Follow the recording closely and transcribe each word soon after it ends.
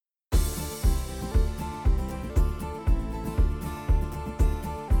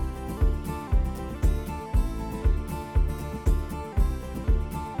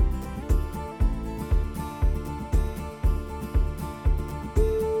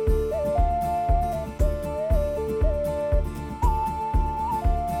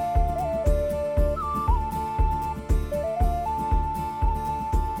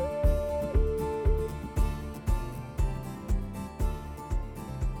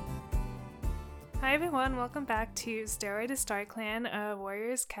Hi everyone, welcome back to Stairway to Star Clan, a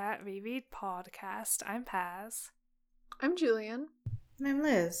Warriors Cat reread podcast. I'm Paz. I'm Julian. And I'm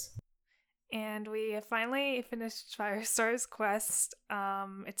Liz. And we have finally finished Firestar's quest.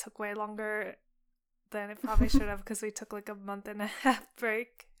 It took way longer than it probably should have because we took like a month and a half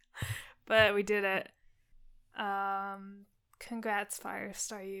break. But we did it. Congrats,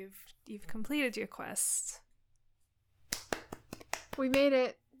 Firestar, you've completed your quest. We made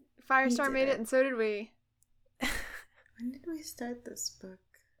it. Firestar made it, and so did we. When did we start this book?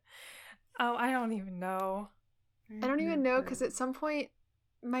 Oh, I don't even know. I don't even know because at some point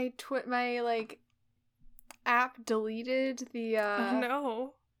my app deleted the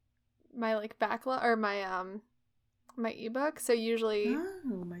my backlog or my ebook. So usually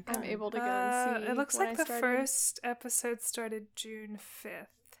Oh my god. I'm able to go and see. It looks when like I the started. first episode started June 5th.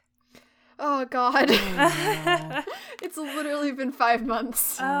 Oh god. Oh, It's literally been 5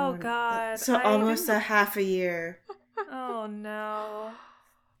 months. Oh god. So almost a half a year. Oh no.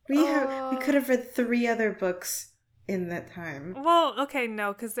 We could have read 3 other books in that time. Well, okay,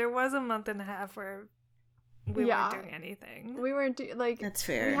 no, because there was a month and a half where we Yeah. weren't doing anything. We weren't That's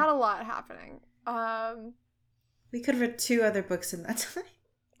fair. we had a lot happening. We could have read 2 other books in that time.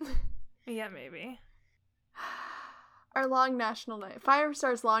 Yeah, maybe. Our long national night.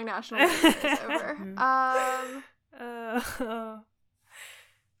 Firestar's long national night is over.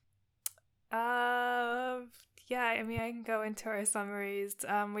 Yeah, I mean, I can go into our summaries.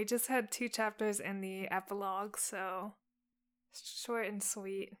 We just had 2 chapters in the epilogue, so short and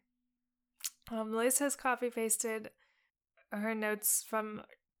sweet. Liz has copy-pasted her notes from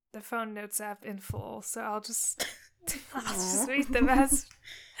the phone notes app in full, so I'll just read them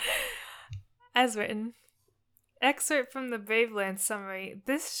as written. Excerpt from the Braveland summary.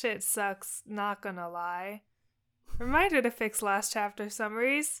 This shit sucks, not gonna lie. Reminder to fix last chapter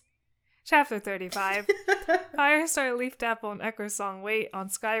summaries. Chapter 35. Firestar, Leaf Dapple, and Echo Song wait on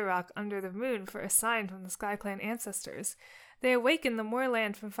Skyrock under the moon for a sign from the SkyClan ancestors. They awaken the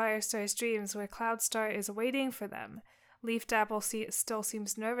moorland from Firestar's dreams where Cloudstar is waiting for them. Leaf Dapple still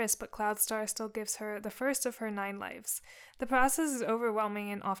seems nervous, but Cloudstar still gives her the first of her 9 lives. The process is overwhelming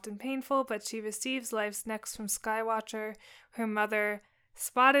and often painful, but she receives lives next from Skywatcher, her mother,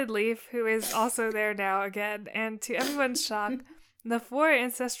 Spotted Leaf, who is also there now again, and to everyone's shock, the 4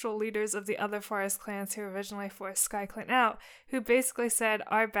 ancestral leaders of the other forest clans who originally forced SkyClan out, who basically said,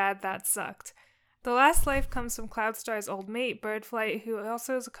 "Our bad, that sucked." The last life comes from Cloudstar's old mate, Birdflight, who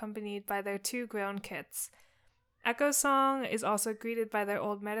also is accompanied by their 2 grown kits. Echo Song is also greeted by their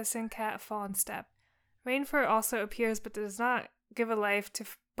old medicine cat, Fallen Step. Rainfur also appears but does not give a life to...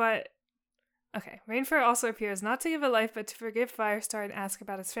 Rainfur also appears not to give a life but to forgive Firestar and ask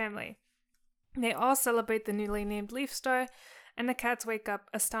about his family. They all celebrate the newly named Leaf Star, and the cats wake up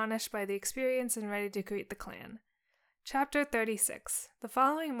astonished by the experience and ready to greet the clan. Chapter 36. The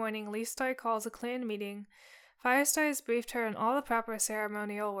following morning, Leafstar calls a clan meeting. Firestar has briefed her on all the proper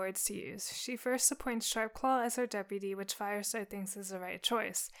ceremonial words to use. She first appoints Sharpclaw as her deputy, which Firestar thinks is the right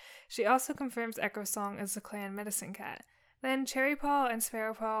choice. She also confirms Echo Song as the clan medicine cat. Then Cherrypaw and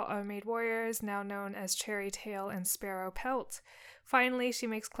Sparrowpaw are made warriors, now known as Cherrytail and Sparrow Pelt. Finally, she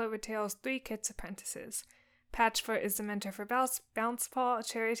makes Clovertail's 3 kits apprentices. Patchfoot is the mentor for Bouncepaw,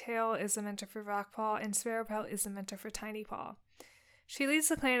 Cherrytail is the mentor for Rockpaw, and Sparrowpelt is the mentor for Tinypaw. She leads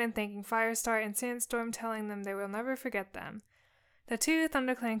the clan in thanking Firestar and Sandstorm, telling them they will never forget them. The 2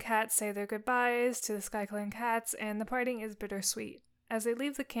 ThunderClan cats say their goodbyes to the SkyClan cats, and the parting is bittersweet. As they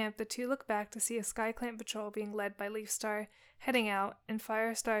leave the camp, the 2 look back to see a SkyClan patrol being led by Leafstar heading out, and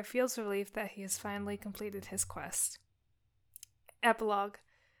Firestar feels relief that he has finally completed his quest. Epilogue.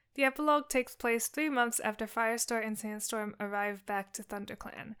 The epilogue takes place 3 months after Firestar and Sandstorm arrive back to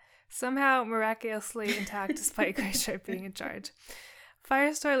ThunderClan, somehow miraculously intact despite Grayshirt being in charge.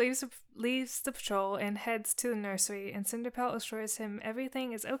 Firestar leaves the patrol and heads to the nursery, and Cinderpelt assures him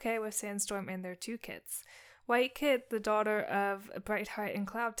everything is okay with Sandstorm and their 2 kits. White Kit, the daughter of Brightheart and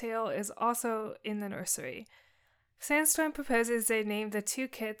Cloudtail, is also in the nursery. Sandstorm proposes they name the 2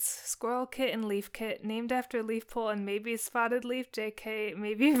 kits, Squirrel Kit and Leaf Kit, named after Leafpool and maybe Spotted Leaf, JK,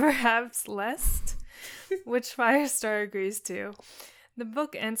 maybe perhaps Lest, which Firestar agrees to. The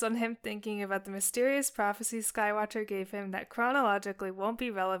book ends on him thinking about the mysterious prophecy Skywatcher gave him that chronologically won't be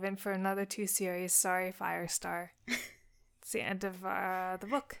relevant for another 2 series. Sorry, Firestar. It's the end of the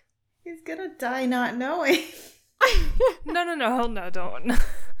book. He's gonna die not knowing. No, don't.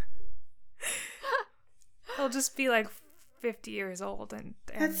 He'll just be like 50 years old and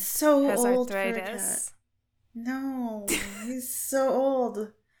That's so has old arthritis. for a cat. No, he's so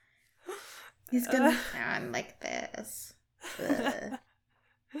old. He's gonna sound like this. Ugh.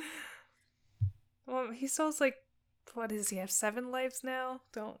 He still has like, what does he have? 7 lives now?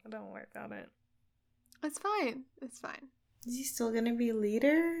 Don't worry about it. It's fine. It's fine. Is he still gonna be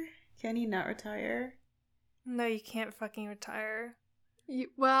leader? Can he not retire? No, you can't fucking retire.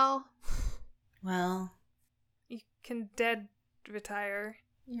 Well, You can dead retire.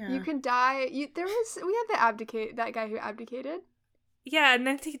 yeah. you can die. We had that guy who abdicated. Yeah, and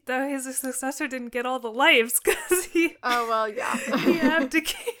then his successor didn't get all the lives because he Oh, well, yeah. he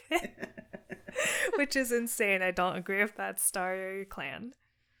abdicated. Which is insane. I don't agree with that Star Clan.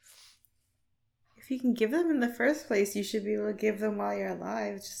 If you can give them in the first place, you should be able to give them while you're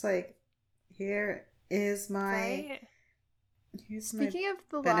alive. Just like, here is my Right? here's my Speaking of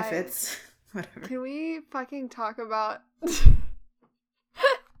the benefits. lives, Whatever. can we fucking talk about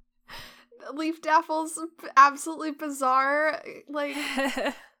Leaf Daffle's absolutely bizarre, like,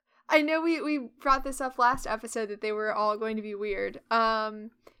 I know we brought this up last episode that they were all going to be weird. But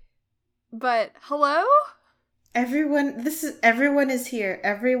hello? Everyone is here.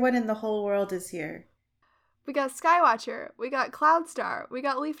 Everyone in the whole world is here. We got Skywatcher, we got Cloudstar, we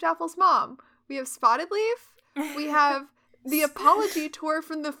got Leaf Daffle's mom, we have Spotted Leaf, we have the apology tour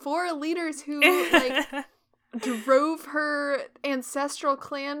from the 4 leaders who like drove her ancestral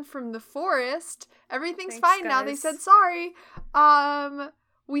clan from the forest. Everything's Thanks, fine now. They guys. said sorry.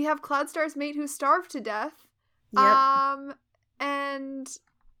 We have Cloudstar's mate who starved to death. Yep. And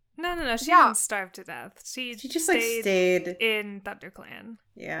No. She Yeah. didn't starve to death. She She just like stayed. in ThunderClan.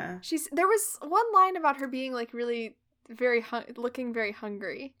 Yeah. there was one line about her being like really looking very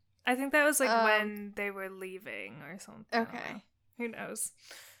hungry. I think that was like Um, when they were leaving or something. Okay. Who knows?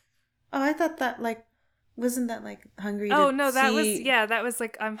 Oh, I thought that like wasn't that like hungry Oh to no, that was see- that was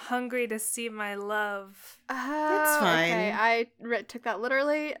like I'm hungry to see my love. That's fine. Okay, I took that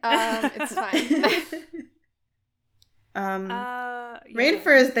literally. It's fine. Yeah.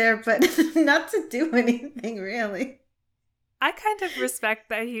 Rainfur is there, but not to do anything really. I kind of respect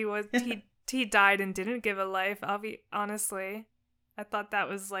that he died and didn't give a life. Honestly, I thought that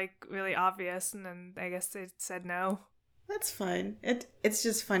was like really obvious, and then I guess they said no. That's fine. It's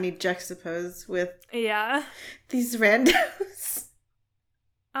just funny juxtaposed with Yeah. these randos.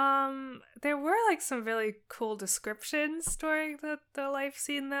 There were like some really cool descriptions during the life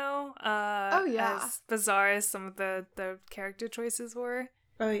scene though. Oh, yeah. As bizarre as some of the character choices were.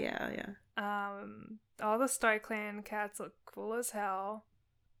 Oh yeah. All the Star Clan cats look cool as hell.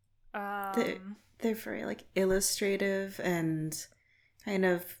 They're very like illustrative and kind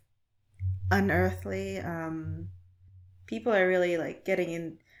of unearthly. People are really like getting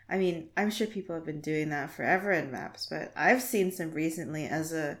in. I mean, I'm sure people have been doing that forever in maps, but I've seen some recently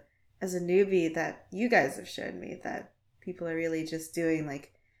as a newbie that you guys have shown me that people are really just doing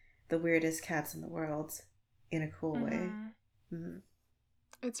like the weirdest cats in the world in a cool way. Mm-hmm.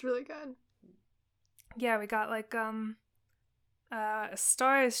 It's really good. Yeah, we got like a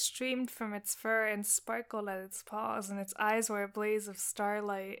star streamed from its fur and sparkled at its paws, and its eyes were a blaze of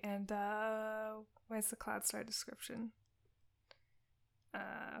starlight. And where's the Cloudstar description?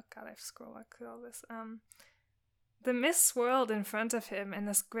 God, I have to scroll back through all this. The mist swirled in front of him, and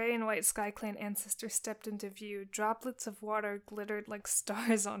this gray and white Sky Clan ancestor stepped into view. Droplets of water glittered like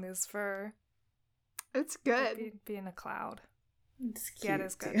stars on his fur. It's good. Be in a cloud. It's cute. Yeah, it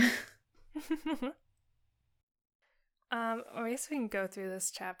is good. too. I guess we can go through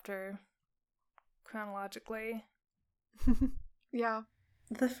this chapter chronologically. Yeah.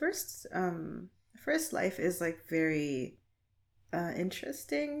 The first life is like very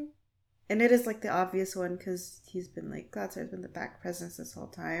interesting, and it is like the obvious one because he's been like Cloudstar's been the back presence this whole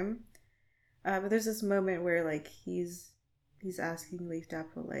time. But there's this moment where like he's asking Leaf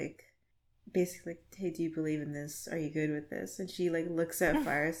Dapple like basically, hey, do you believe in this? Are you good with this? And she like looks at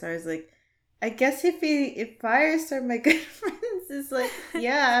Firestar, is like, I guess if Firestar, my good friends, is like,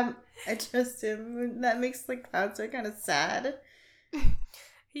 yeah, I trust him. That makes like Cloudstar kind of sad.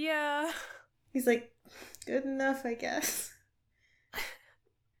 Yeah. He's like, good enough, I guess.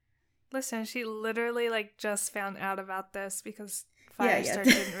 Listen, she literally like just found out about this because Yeah, Firestar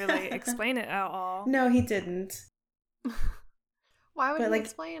yeah. didn't really explain it at all. No, he didn't. Why would But, you like,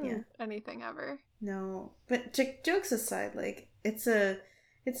 explain yeah. anything ever? No, but jokes aside, like it's a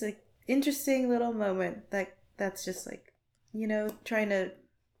interesting little moment that's just like, you know, trying to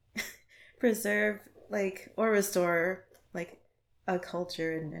preserve like or restore like a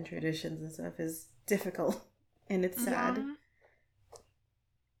culture and traditions and stuff is difficult and it's sad. Mhm.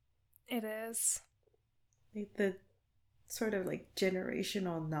 It is. Like the sort of like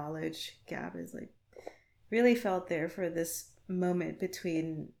generational knowledge gap is like really felt there for this moment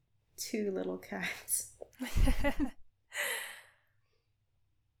between two little cats.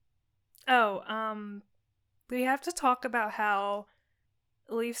 We have to talk about how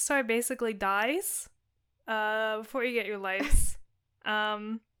Leafstar basically dies before you get your lives.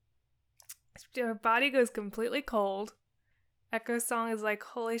 Her body goes completely cold. Echo Song is like,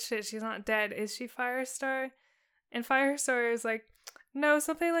 holy shit, she's not dead. Is she Firestar? And Firestar is like, no,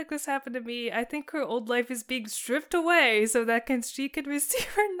 something like this happened to me. I think her old life is being stripped away so that she can receive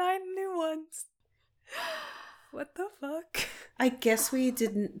her 9 new ones. What the fuck? I guess we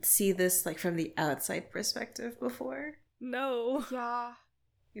didn't see this like from the outside perspective before. No. Yeah.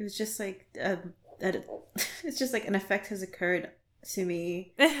 It was just like it's just like an effect has occurred to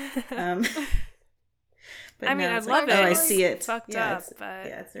me. But I mean, now I it's love like, it. oh, I It's see it. fucked yeah, up, but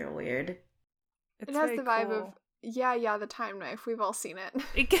it's real weird. it's It has very the vibe cool. of, yeah, the time knife. We've all seen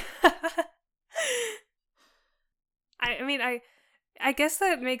it. I mean, I guess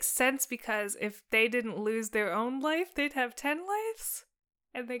that makes sense because if they didn't lose their own life, they'd have 10 lives,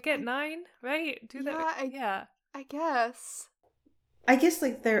 and they get 9, right? Yeah, I guess. I guess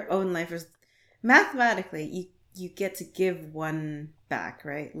like their own life is mathematically you get to give one back,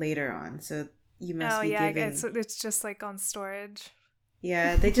 right, later on. So you must be giving. It's just like on storage.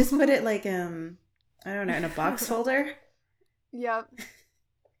 Yeah, they just put it like I don't know, in a box folder. Yep.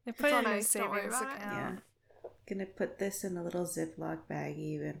 They put it in a nice, don't worry savings about it. account. Yeah. Gonna put this in a little Ziploc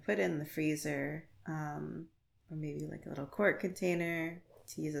baggie and put it in the freezer, or maybe like a little quart container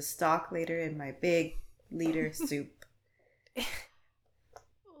to use as stock later in my big liter soup.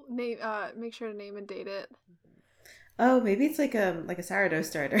 Make sure to name and date it. Oh, maybe it's like a sourdough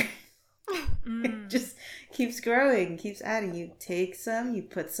starter. It just keeps growing, keeps adding. You take some, you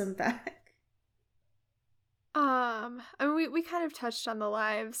put some back. I mean, we kind of touched on the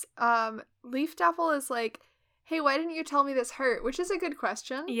lives. Leaf Dapple is like, hey, why didn't you tell me this hurt? Which is a good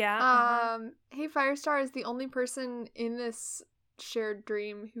question. Yeah. Hey, Firestar is the only person in this shared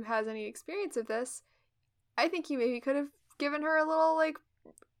dream who has any experience of this. I think you maybe could have given her a little, like,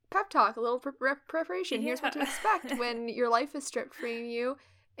 pep talk, a little preparation. Here's what to expect when your life is stripped from you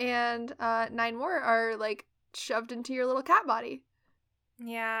and 9 more are, like, shoved into your little cat body.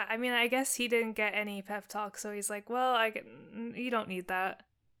 Yeah, I mean, I guess he didn't get any pep talk, so he's like, well, you don't need that.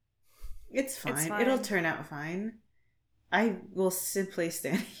 It's fine. It's fine. It'll turn out fine. I will simply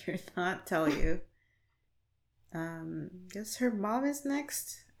stand here and not tell you. Guess her mom is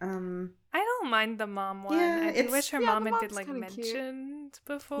next. I don't mind the mom one. Yeah, I wish her mom had been mom's like kinda mentioned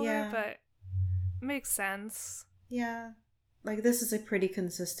before, Yeah. but makes sense. Yeah. Like this is a pretty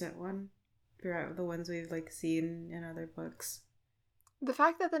consistent one throughout the ones we've like seen in other books. The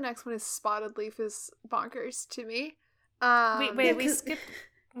fact that the next one is Spotted Leaf is bonkers to me. Wait, yeah,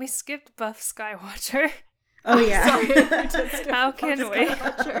 we skipped Buff Skywatcher. Oh yeah. Sorry, we did skip How Buff can we?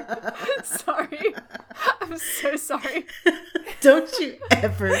 Skywatcher. Sorry. I'm so sorry. Don't you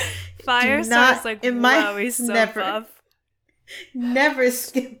ever Firestar's like, in my- whoa, he's so never. buff. Never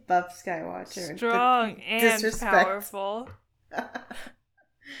skip Buff Skywatcher. Strong The and disrespect. powerful.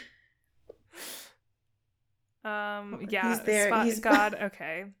 Yeah, He's there. He's God,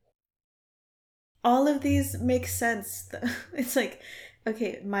 okay. All of these make sense. It's like,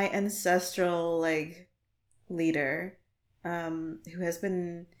 okay, my ancestral like leader, who has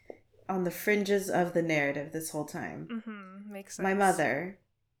been on the fringes of the narrative this whole time. Mm-hmm, makes sense. My mother,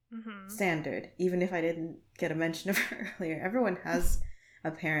 Mm-hmm. standard. Even if I didn't get a mention of her earlier, everyone has a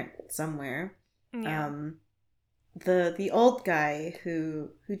parent somewhere. Yeah. The old guy who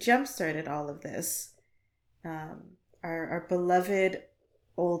jump started all of this, our beloved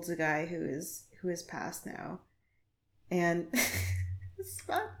old guy who is passed now, and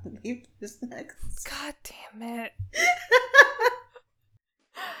Spot Leaf is next. God damn it.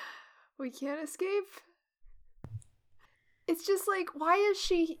 We can't escape. It's just like, why is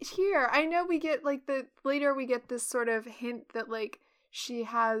she here? I know we get like later we get this sort of hint that like she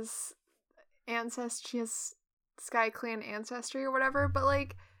has Sky Clan ancestry or whatever, but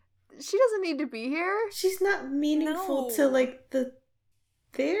like she doesn't need to be here. She's not meaningful No. to like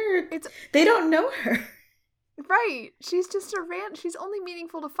they don't know her. Right. She's just she's only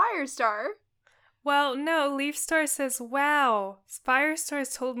meaningful to Firestar. Well, no, Leafstar says, wow,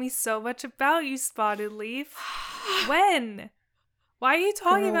 Firestar's told me so much about you, Spotted Leaf. When? Why are you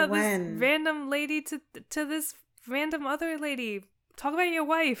talking Girl, about when? this random lady to this random other lady? Talk about your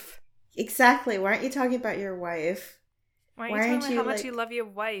wife. Exactly. Why aren't you talking about your wife? Why Why aren't you aren't talking you, about how much like- you love your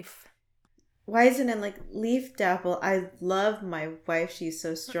wife? Why isn't it like Leaf Dapple? I love my wife. She's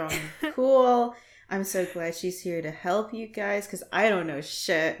so strong and cool. I'm so glad she's here to help you guys because I don't know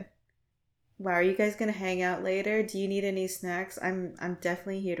shit. Wow, are you guys gonna hang out later? Do you need any snacks? I'm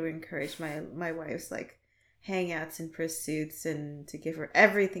definitely here to encourage my wife's like hangouts and pursuits and to give her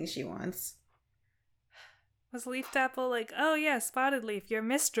everything she wants. Was Leaf Dapple like, oh yeah, Spotted Leaf, your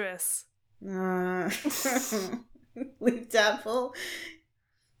mistress? Leaf Dapple.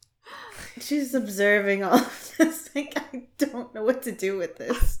 She's observing all of this. Like, I don't know what to do with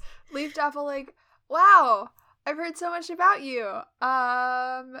this. Leaf Dapple like, wow, I've heard so much about you.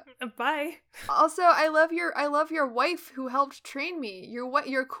 Bye. Also, I love your wife who helped train me.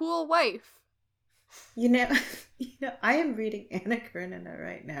 Your cool wife. You know, I am reading Anna Karenina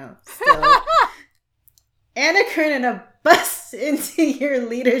right now. Still. Anna Karenina busts into your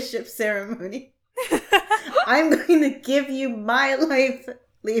leadership ceremony. I'm going to give you my life,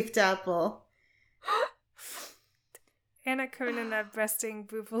 Leaf Dapple. Anna Karenina breasting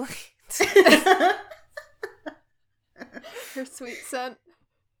Boobalite. Her sweet scent.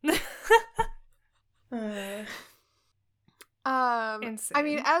 Insane. I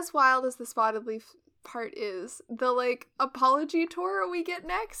mean, as wild as the Spotted Leaf part is, the like apology tour we get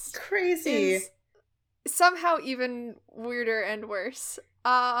next Crazy. is somehow even weirder and worse.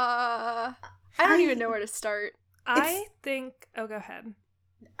 I don't even know where to start. I think... Oh, go ahead.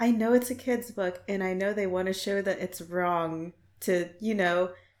 I know it's a kid's book, and I know they want to show that it's wrong to,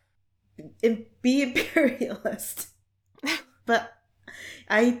 be imperialist. But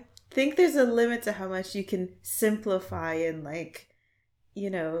I think there's a limit to how much you can simplify and,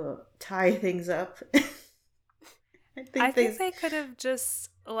 tie things up. I think they could have just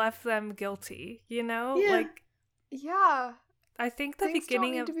left them guilty, Yeah. Yeah. I think the Things beginning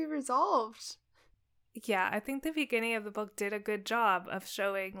don't need of... to be resolved. Yeah, I think the beginning of the book did a good job of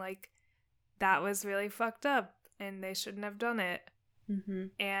showing, that was really fucked up, and they shouldn't have done it. Mm-hmm.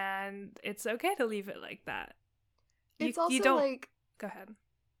 And it's okay to leave it like that. It's you also don't... Go ahead.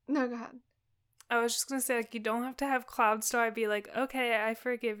 No, go ahead. I was just gonna say, you don't have to have Cloudstar be like, okay, I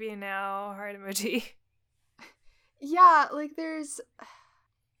forgive you now, heart emoji. Yeah, there's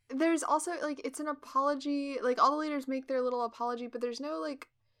also, it's an apology, all the leaders make their little apology, but there's no,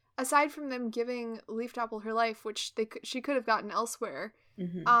 aside from them giving Leaf Dapple her life, which she could have gotten elsewhere,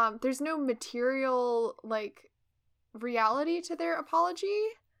 Mm-hmm. there's no material, reality to their apology.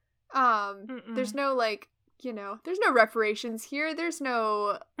 There's no, there's no reparations here. There's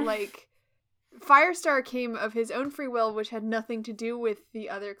no, Firestar came of his own free will, which had nothing to do with the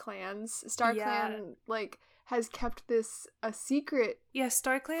other clans. StarClan, has kept this a secret. Yeah,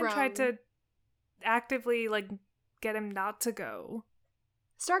 StarClan tried to actively, get him not to go.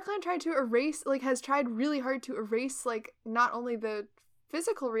 StarClan tried to erase, has tried really hard to erase, not only the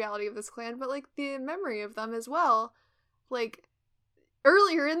physical reality of this clan, but, the memory of them as well.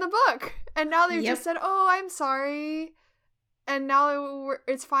 Earlier in the book. And now they've just said, oh, I'm sorry. And now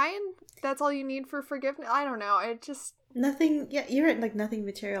it's fine? That's all you need for forgiveness? I don't know. It just... Nothing, yeah, you're right, nothing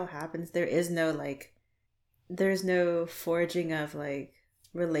material happens. There is no, there's no forging of,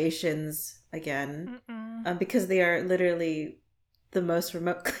 relations again. Because they are literally the most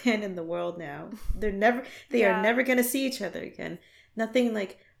remote clan in the world now. They are never going to see each other again. Nothing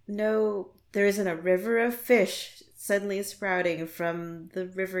there isn't a river of fish suddenly sprouting from the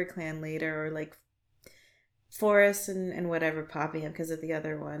River Clan later, or forests and whatever popping up because of the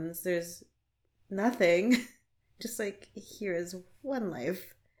other ones. There's nothing. Just here is one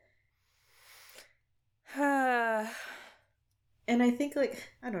life. And I think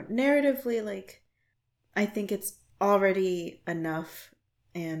narratively, I think it's already enough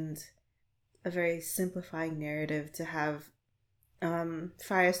and a very simplifying narrative to have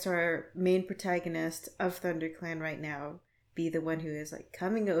Firestar, main protagonist of ThunderClan right now, be the one who is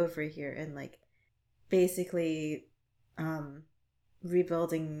coming over here and basically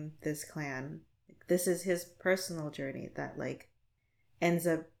rebuilding this clan. This is his personal journey that ends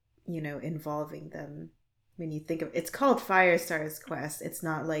up involving them. When you think of it's called Firestar's quest, it's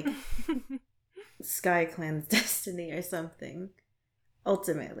not Sky Clan's destiny or something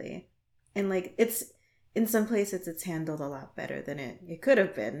ultimately. And it's in some places it's handled a lot better than it could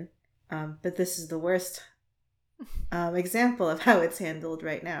have been, but this is the worst example of how it's handled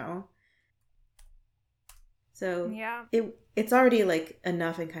right now. So yeah, it's already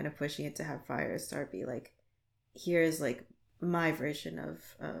enough and kind of pushing it to have Firestar be here's my version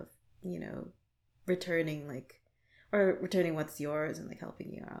of returning returning what's yours and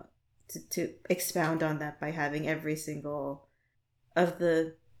helping you out, to expound on that by having every single of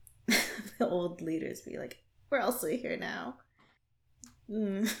the old leaders be we're also here now.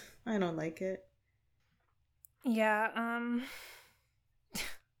 I don't like it. Yeah,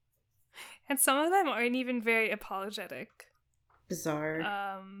 and some of them aren't even very apologetic. Bizarre.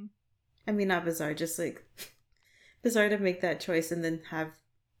 I mean, not bizarre, just bizarre to make that choice and then have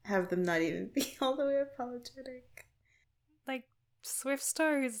have them not even be all the way apologetic. Like,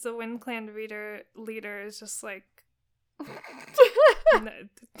 Swiftstar, who's the Wind Clan leader, is just like, no,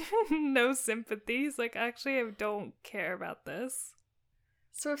 no sympathy. He's like, actually, I don't care about this.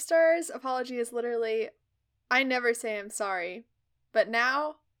 Swiftstar's apology is literally, I never say I'm sorry, but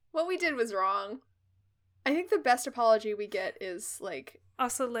now, what we did was wrong. I think the best apology we get is, like...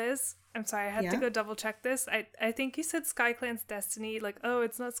 Also, Liz, I'm sorry, I had to go double check this. I think you said SkyClan's Destiny, like, oh,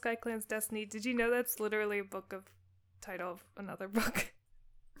 it's not SkyClan's Destiny. Did you know that's literally a title of another book?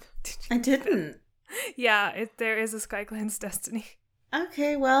 I didn't. Yeah, there is a SkyClan's Destiny.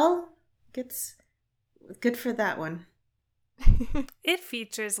 Okay, well, it's good for that one. It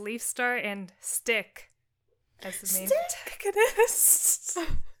features Leafstar and Stick as the main protagonists.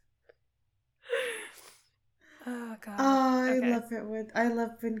 Oh god. Oh, I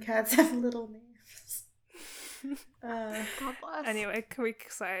love when cats have little names. God bless. Anyway, we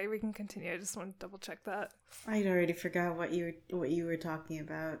can continue. I just want to double check that. I already forgot what you were talking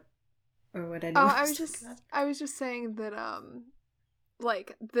about, or what anyone. Oh, I was just saying that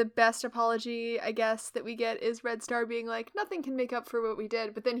like the best apology I guess that we get is Red Star being like, nothing can make up for what we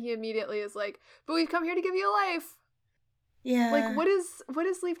did, but then he immediately is like, but we've come here to give you a life. Yeah. Like, what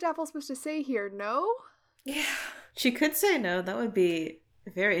is Leaf Dapple supposed to say here? No? Yeah. She could say no. That would be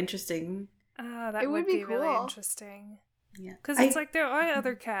very interesting. That would be cool. Really interesting. Yeah. Because it's like there are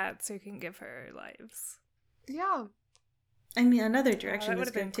other cats who can give her lives. Yeah. I mean, another direction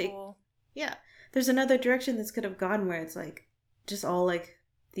that's going to take... Cool. Yeah. There's another direction this could have gone where it's like just all like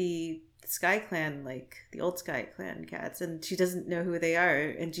the Sky Clan, like the old Sky Clan cats, and she doesn't know who they are,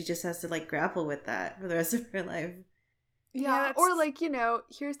 and she just has to like grapple with that for the rest of her life. Yeah, or like, you know,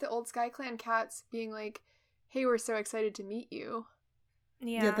 here's the old Sky Clan cats being like, hey, we're so excited to meet you.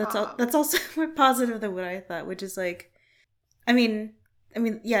 Yeah, that's also more positive than what I thought, which is like, I mean,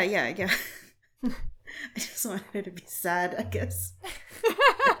 yeah. I just wanted her to be sad, I guess.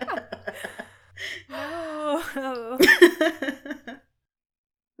 No.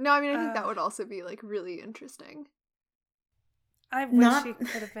 No, I mean, I think that would also be like really interesting. I wish she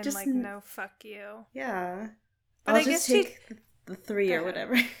could have been like, no, fuck you. Yeah. But I'll just take the 3 or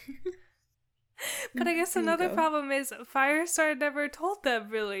whatever. But I guess another problem is Firestar never told them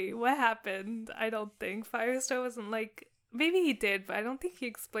really what happened. I don't think Firestar wasn't like, maybe he did, but I don't think he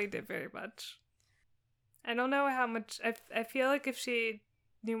explained it very much. I don't know how much. I feel like if she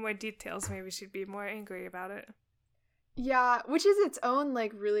knew more details, maybe she'd be more angry about it. Yeah, which is its own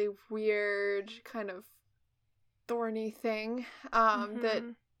like really weird kind of thorny thing. That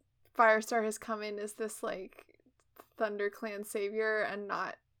Firestar has come in as this like ThunderClan savior and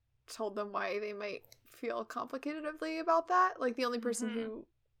not told them why they might feel complicatively about that. Like the only person who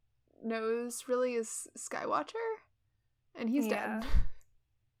knows really is Skywatcher, and he's dead.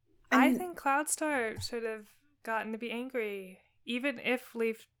 I think Cloudstar should have gotten to be angry, even if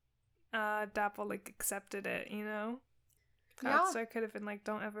Leaf Dapple like accepted it, you know? Cloudstar could have been like,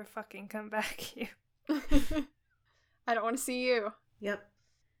 don't ever fucking come back here. I don't want to see you. Yep.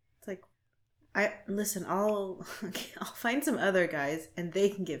 It's like, I'll find some other guys and they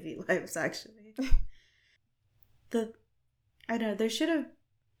can give you lives, actually. I don't know, there should have,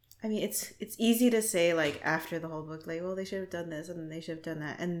 I mean, it's easy to say, like, after the whole book, like, well, they should have done this and then they should have done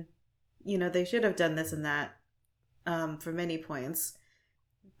that. And, you know, they should have done this and that for many points.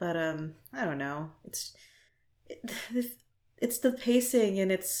 But, I don't know. It's the pacing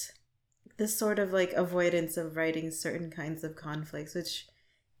and it's this sort of, like, avoidance of writing certain kinds of conflicts, which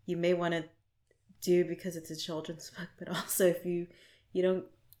you may want to do because it's a children's book, but also if you don't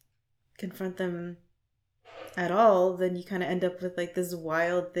confront them at all, then you kind of end up with like this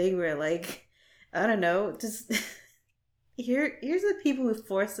wild thing where like, I don't know, just here's the people who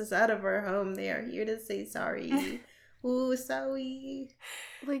forced us out of our home. They are here to say sorry. Ooh, sorry.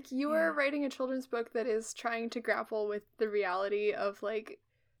 Like, you are writing a children's book that is trying to grapple with the reality of like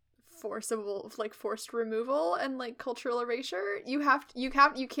forced removal and like cultural erasure. You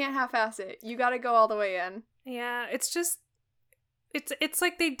can't half-ass it. You gotta go all the way in. Yeah, it's just it's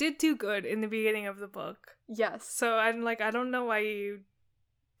like they did do good in the beginning of the book. Yes. So I'm like, I don't know why you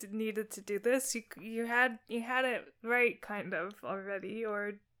needed to do this. You had it right kind of already,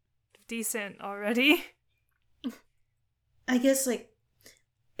 or decent already. I guess like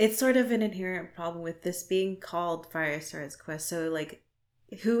it's sort of an inherent problem with this being called Firestar's Quest. So like,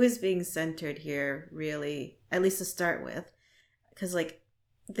 who is being centered here, really, at least to start with? Because, like,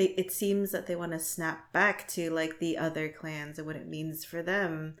 it seems that they want to snap back to, like, the other clans and what it means for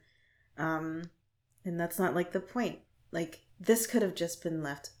them. And that's not, like, the point. Like, this could have just been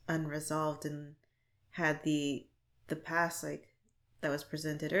left unresolved and had the past, like, that was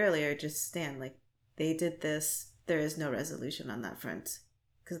presented earlier just stand. Like, they did this. There is no resolution on that front.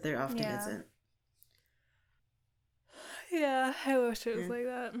 Because there often isn't. Yeah, I wish it was Yeah. like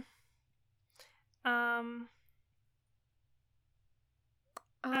that.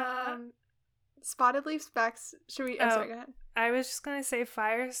 Spotted Leaf specs. Should we? Sorry, go ahead. I was just gonna say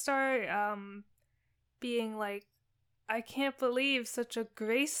Firestar, being like, I can't believe such a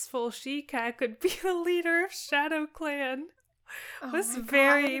graceful she-cat could be the leader of Shadow Clan. Was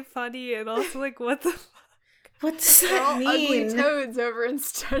very funny, and also like, what the fuck? What does They're all that mean? ugly toads over in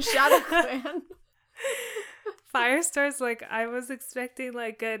Shadow Clan. Firestar's like, I was expecting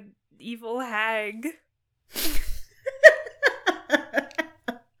like an evil hag.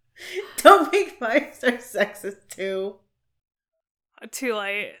 Don't make Firestar sexist too. Too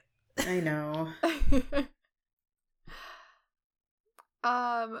late. I know.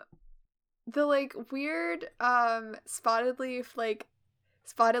 The like weird Spotted Leaf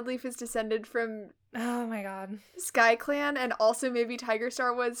is descended from Oh my god. Sky Clan, and also maybe Tiger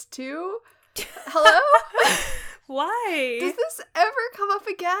Star was too. Hello? Why? Does this ever come up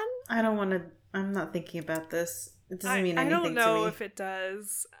again? I don't want to. I'm not thinking about this. It doesn't mean anything to me. I don't know if it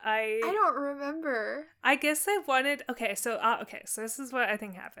does. I don't remember. I guess they wanted. Okay, so this is what I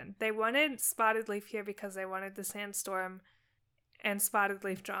think happened. They wanted Spotted Leaf here because they wanted the Sandstorm and Spotted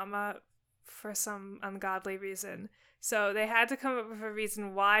Leaf drama for some ungodly reason. So they had to come up with a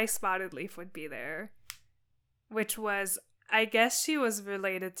reason why Spotted Leaf would be there, which was, I guess she was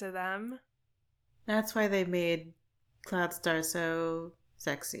related to them. That's why they made Cloudstar so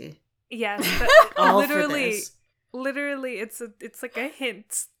sexy. Yes, but All literally, for this. literally, it's like a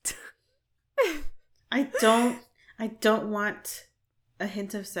hint. I don't want a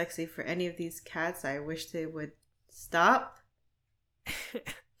hint of sexy for any of these cats. I wish they would stop.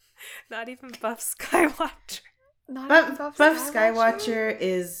 Not even Buff Skywatcher. Not Buff Skywatcher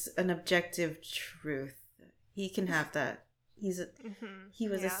is an objective truth. He can have that. He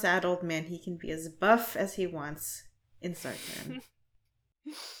was a sad old man. He can be as buff as he wants in StarClan.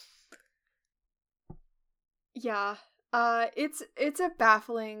 Yeah. It's a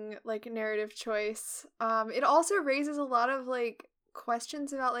baffling like narrative choice. It also raises a lot of like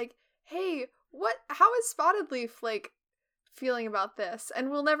questions about like, hey, how is Spotted Leaf like feeling about this?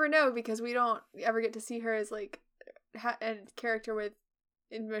 And we'll never know because we don't ever get to see her as like a character with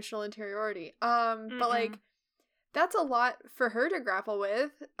emotional interiority. But like that's a lot for her to grapple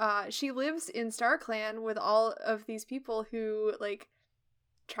with. She lives in StarClan with all of these people who like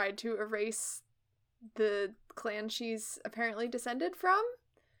tried to erase the clan she's apparently descended from.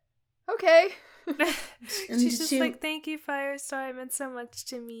 Okay. She's just like, thank you, Firestar. It meant so much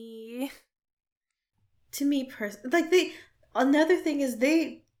to me. To me personally, like another thing is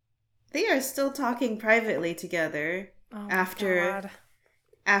they are still talking privately together after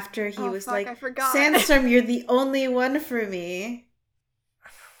he was like, I forgot. Sandstorm, you're the only one for me.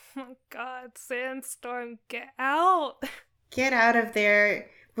 Oh my god, Sandstorm, get out. Get out of there.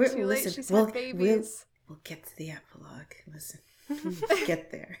 Too late, she's had babies. We'll get to the epilogue. Listen,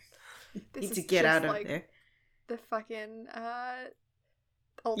 get there. This Need to is get just out of like there. The fucking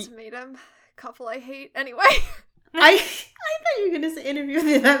ultimatum couple I hate. Anyway. I thought you were gonna say Interview with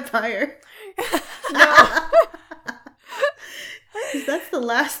the Vampire. No. That's the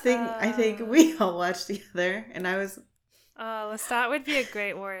last thing I think we all watched together, and I was. Lestat would be a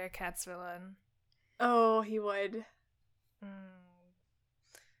great Warrior Cats villain. Oh, he would.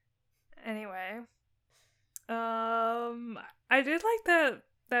 Anyway, I did like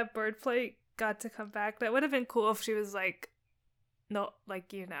that Birdflight got to come back. That would have been cool if she was like, no,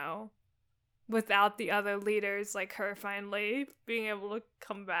 like, you know, without the other leaders, like her finally being able to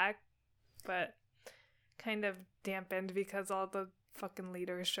come back, but kind of dampened because all the fucking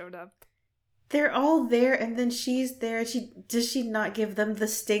leaders showed up. They're all there, and then she's there. Does she not give them the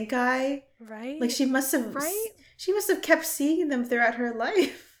stink eye? Right? Like she must have. Right? She must have kept seeing them throughout her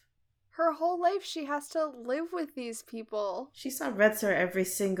life. Her whole life she has to live with these people. She saw Red Star every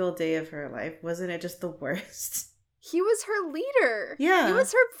single day of her life. Wasn't it just the worst? He was her leader. Yeah. He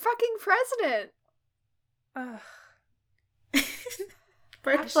was her fucking president. Ugh.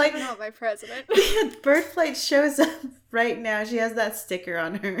 Birdflight. Not my president. Birdflight shows up right now. She has that sticker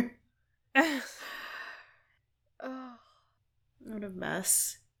on her. Oh. What a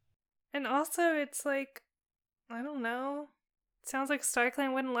mess. And also, it's like, I don't know. It sounds like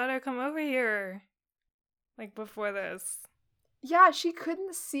StarClan wouldn't let her come over here. Like, before this. Yeah, she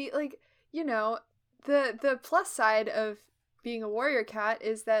couldn't see, like, you know, the plus side of being a warrior cat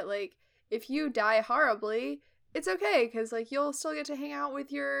is that, like, if you die horribly, it's okay, because, like, you'll still get to hang out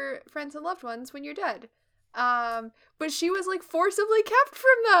with your friends and loved ones when you're dead. But she was like forcibly kept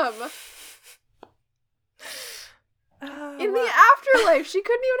from them. In the afterlife, she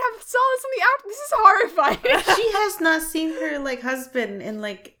couldn't even have solace in the after. This is horrifying. She has not seen her like husband in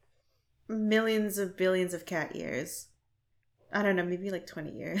like millions of billions of cat years. I don't know, maybe like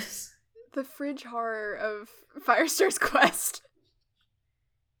 20 years. The fridge horror of Firestar's quest.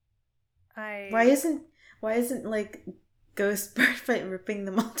 Why isn't like Ghost Birthright ripping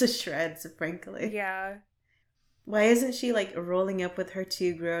them all to shreds, frankly? Yeah. Why isn't she like rolling up with her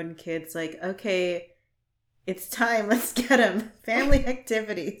 2 grown kids like, okay, it's time, let's get them. Family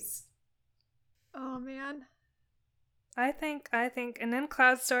activities. Oh man. I think, and then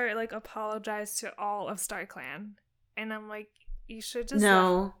Cloudstar like apologized to all of StarClan, and I'm like, you should just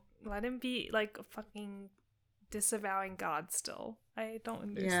let him be like a fucking disavowing God still. I don't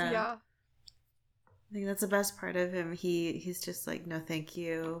understand. Yeah. I think that's the best part of him. He's just like, no thank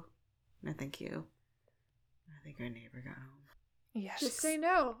you. No thank you. I think our neighbor got home. Yeah. Just say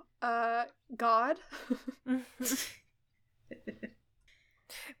no. God.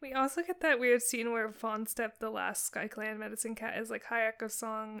 We also get that weird scene where Fawnstep, the last SkyClan medicine cat, is like, "Hi, Echo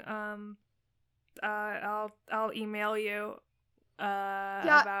Song. I'll email you.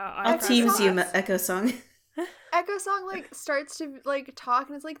 About I'll Teams you, Echo Song." Echo Song like starts to like talk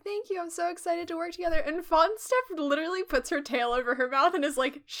and is like, "Thank you, I'm so excited to work together." And Fawnstep literally puts her tail over her mouth and is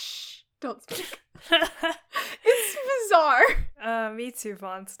like, "Shh, don't speak." It's bizarre. Me too,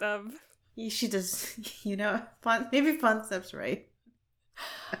 Fawnstep. She does, maybe Fawnstep's right.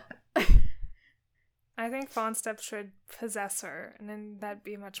 I think Fawnstep should possess her, and then that'd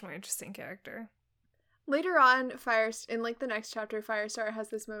be a much more interesting character. Later on, in like the next chapter, Firestar has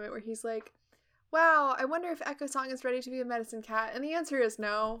this moment where he's like, "Wow, I wonder if Echo Song is ready to be a medicine cat." And the answer is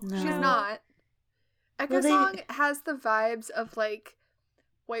no. She's not. Echo Song has the vibes of like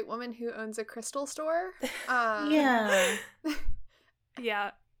white woman who owns a crystal store. Yeah.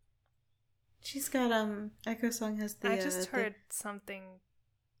 Yeah. She's got Echo Song has the I just heard something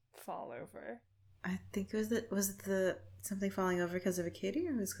fall over. I think was it the something falling over because of a kitty,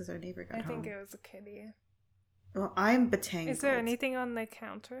 or was it because our neighbor got home? I think it was a kitty. Well, I'm betangled. Is there anything on the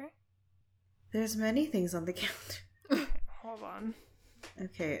counter? There's many things on the counter. Okay, hold on.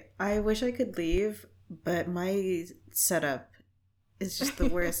 Okay, I wish I could leave, but my setup is just the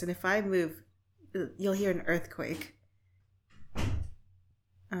worst. And if I move, you'll hear an earthquake.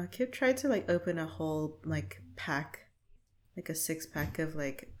 Kip tried to like open a whole like pack, like a 6-pack of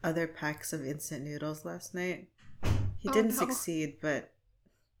like other packs of instant noodles last night. He didn't succeed, but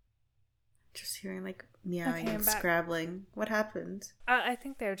just hearing like meowing and scrabbling. What happened? I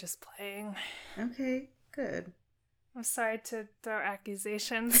think they're just playing. Okay, good. I'm sorry to throw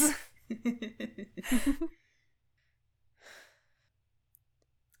accusations.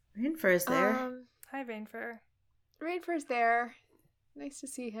 Rainfur's there. Hi, Rainfur. Rainfur's there. Nice to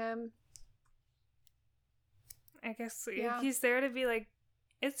see him. I guess he's there to be like,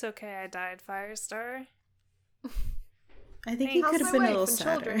 "It's okay, I died, Firestar." I think he could have been a little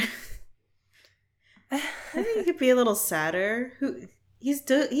sadder. I think he could be a little sadder. He's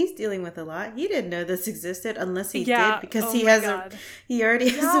dealing with a lot. He didn't know this existed unless he did, because he already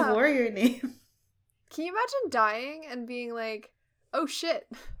has a warrior name. Can you imagine dying and being like, "Oh shit,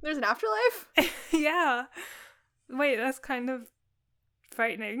 there's an afterlife"? Yeah. Wait, that's kind of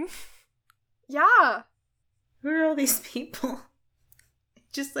frightening. Yeah. Who are all these people?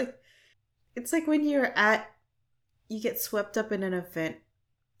 Just like, it's like when you get swept up in an event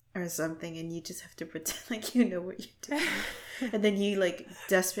or something and you just have to pretend like you know what you're doing. And then you like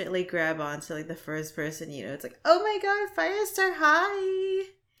desperately grab onto like the first person, it's like, "Oh my god, Firestar,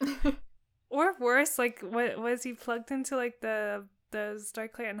 hi!" Or worse, like, what was he plugged into like the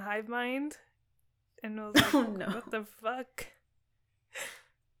StarClan hive mind? And was like, "Oh no, what the fuck?"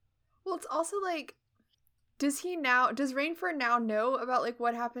 Well, it's also like, does Rainfur now know about like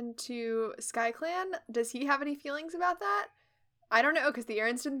what happened to SkyClan? Does he have any feelings about that? I don't know, because the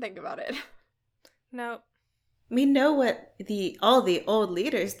Errands didn't think about it. No. We know what all the old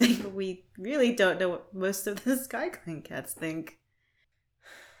leaders think, but we really don't know what most of the SkyClan cats think.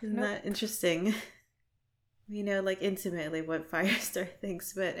 Isn't that interesting? We know like intimately what Firestar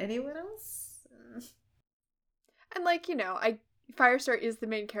thinks, but anyone else? And like, Firestar is the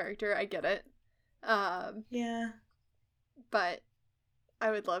main character, I get it. Yeah. But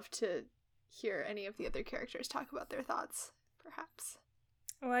I would love to hear any of the other characters talk about their thoughts, perhaps.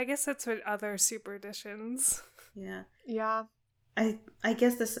 Well, I guess that's what other super editions. Yeah. Yeah. I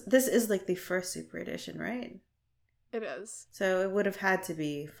guess this is like the first super edition, right? It is. So it would have had to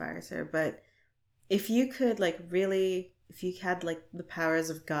be Firestar, but if you could like really, if you had like the powers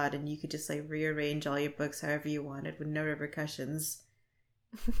of God and you could just like rearrange all your books however you wanted with no repercussions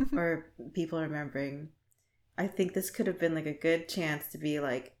or people remembering, I think this could have been like a good chance to be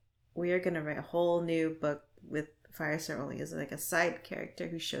like, we are going to write a whole new book with Firestar only as like a side character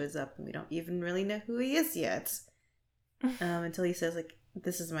who shows up and we don't even really know who he is yet until he says like,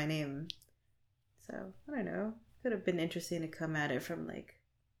 this is my name. So I don't know, could have been interesting to come at it from like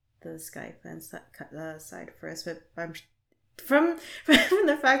the Sky Clan side first, but I'm from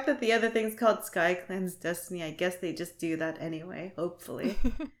the fact that the other thing's called Sky Clan's Destiny, I guess they just do that anyway, hopefully.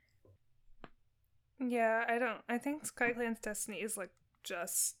 Yeah, I think Sky Clan's Destiny is like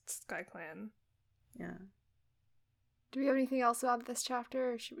just Sky Clan. Yeah. Do we have anything else about this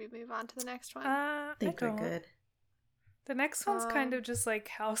chapter, or should we move on to the next one? I think we're good. The next one's kind of just like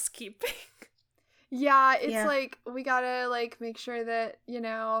housekeeping. Yeah, it's like we gotta like make sure that, you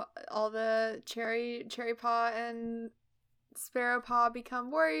know, all the Cherry Paw and Sparrow Paw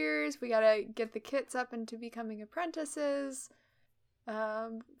become warriors. We gotta get the kits up into becoming apprentices.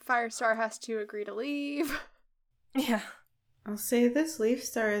 Firestar has to agree to leave. Yeah. I'll say this,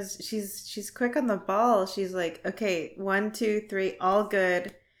 Leafstar is she's quick on the ball. She's like, okay, 1, 2, 3, all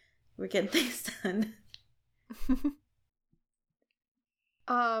good. We're getting things done.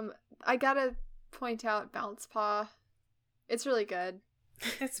 I gotta point out Bounce Paw. It's really good.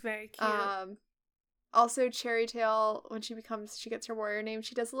 It's very cute. Also Cherry Tail, when she gets her warrior name,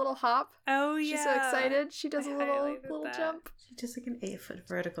 she does a little hop. Oh yeah. She's so excited. She does a little jump. She does like an 8-foot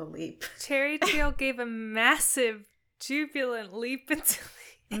vertical leap. Cherry Tail gave a massive jubilant leap into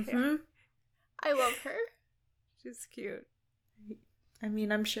the air. Mm-hmm. I love her. She's cute. I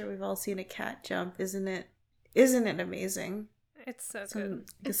mean, I'm sure we've all seen a cat jump, isn't it? Isn't it amazing? It's so good.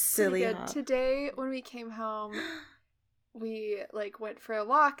 It's silly good. hop. Today, when we came home, we like went for a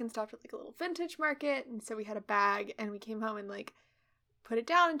walk and stopped at like a little vintage market, and so we had a bag, and we came home and like put it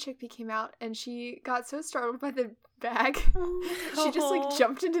down, and Chickpea came out, and she got so startled by the bag, she just like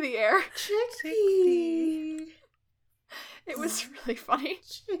jumped into the air. Chickpea. It was really funny.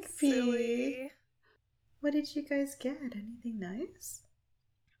 Chickpea. Silly. What did you guys get? Anything nice?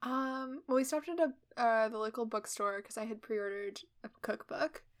 Well, we stopped at the local bookstore because I had pre-ordered a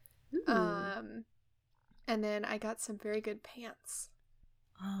cookbook. Ooh. And then I got some very good pants.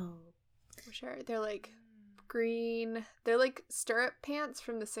 Oh. For sure. They're like green. They're like stirrup pants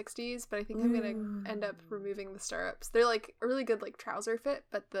from the 60s, but I think I'm going to end up removing the stirrups. They're like a really good like trouser fit,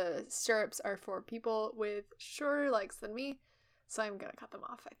 but the stirrups are for people with shorter legs than me, so I'm going to cut them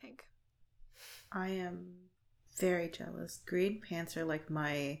off, I think. I am very jealous. Green pants are like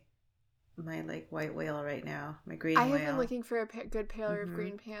my like white whale right now. My green whale. I have been looking for a good pair of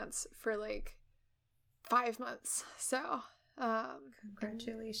green pants for like 5 months. So,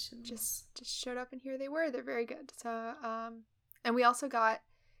 congratulations. Just showed up and here they were. They're very good. So, and we also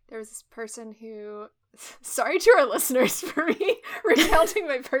there was this person who, sorry to our listeners for me recounting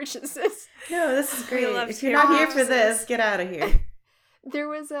my purchases. No, this is great. If you're not here for this, get out of here. There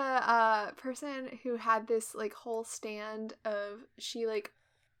was a person who had this like whole stand of, she like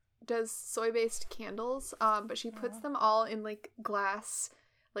does soy-based candles, but she puts them all in like glass,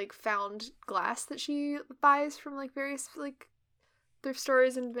 like found glass that she buys from like various like thrift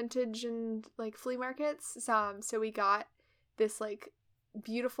stores and vintage and like flea markets. So we got this like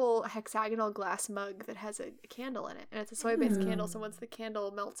beautiful hexagonal glass mug that has a candle in it, and it's a soy-based candle, so once the candle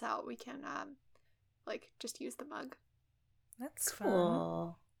melts out, we can like just use the mug. That's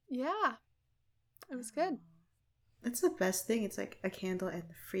cool. Fun. Yeah. It was good. That's the best thing. It's like a candle and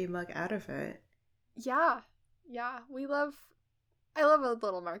the free mug out of it. Yeah. Yeah. I love a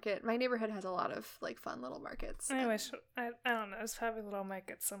little market. My neighborhood has a lot of like fun little markets. I wish, I don't know, there's probably a little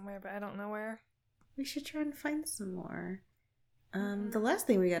market somewhere, but I don't know where. We should try and find some more. The last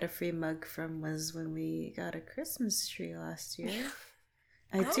thing we got a free mug from was when we got a Christmas tree last year.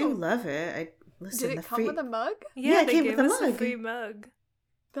 I do love it. Did it come with a mug? Yeah, they came gave with a us mug. a free mug.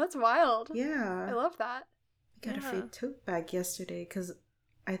 That's wild. Yeah. I love that. We got a free tote bag yesterday because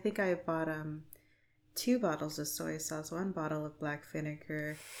I think I bought 2 bottles of soy sauce, 1 bottle of black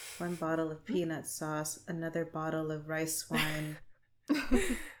vinegar, 1 bottle of peanut sauce, another bottle of rice wine.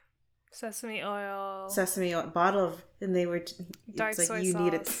 Sesame oil, bottle of, and they were dark it's soy like you sauce.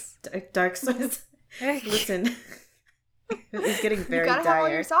 needed dark soy sauce. Listen. It was getting very you gotta dire. have all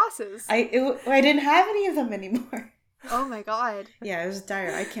your sauces. I didn't have any of them anymore. Oh my god. Yeah, it was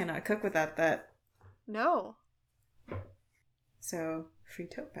dire. I cannot cook without that. No. So, free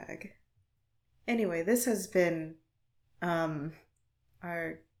tote bag. Anyway, this has been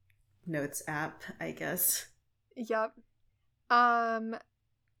our notes app, I guess. Yep.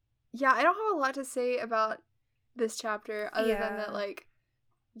 Yeah, I don't have a lot to say about this chapter, other than that, like,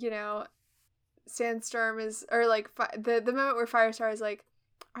 you know, Sandstorm is, or like the moment where Firestar is like,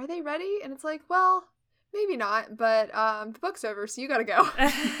 "Are they ready?" And it's like, well, maybe not, but the book's over, so you gotta go.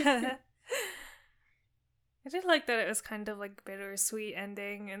 I did like that it was kind of like bittersweet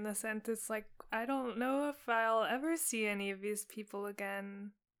ending in the sense it's like, I don't know if I'll ever see any of these people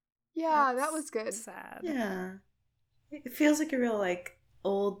again. Yeah, That's that was good. sad. Yeah. It feels like a real, like,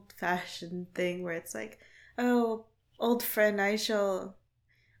 old-fashioned thing where it's like, oh, old friend, shall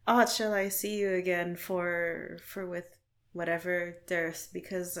I see you again for with whatever dearth,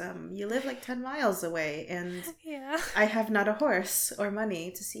 because you live like 10 miles away, and Yeah. I have not a horse or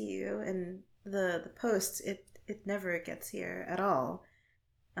money to see you, and the post, it never gets here at all.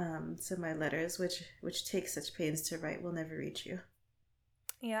 So my letters, which take such pains to write, will never reach you.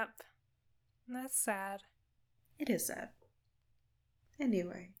 Yep. That's sad. It is sad.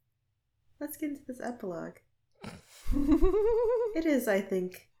 Anyway, let's get into this epilogue. It is, I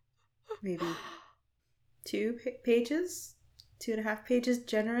think, maybe 2 pages, 2.5 pages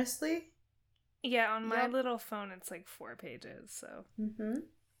generously. Yeah, on my Yep. little phone it's like 4 pages, so. Mm-hmm.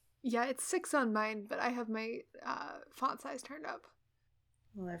 Yeah, it's 6 on mine, but I have my font size turned up.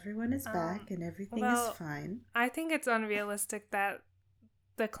 Well, everyone is back and everything well, is fine. I think it's unrealistic that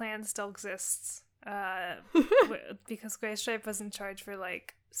the clan still exists. Because Greystripe was in charge for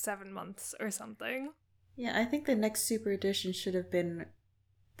like 7 months or something. Yeah, I think the next super edition should have been,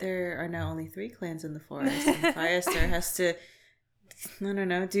 there are now only 3 clans in the forest, and Firestar has to, I don't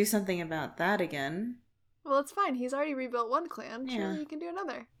know, do something about that again. Well, it's fine. He's already rebuilt one clan. Yeah. Surely he can do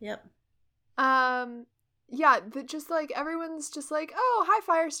another. Yep. Yeah, just like everyone's just like, "Oh, hi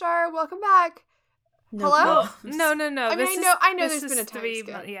Firestar, welcome back." No Hello? problems. No. I mean, I know this there's been a is time 3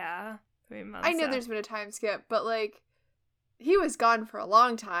 skip. months. Yeah, 3 months. I know there's been a time skip, but like, he was gone for a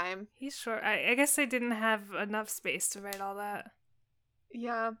long time. He's short. I guess they didn't have enough space to write all that.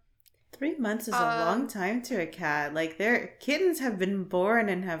 Yeah. 3 months is a long time to a cat. Like, their kittens have been born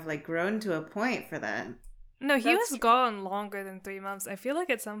and have, like, grown to a point for that. No, he That's was true. gone longer than 3 months. I feel like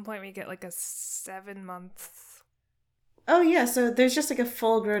at some point we get like a 7 month. Oh, yeah, so there's just, like, a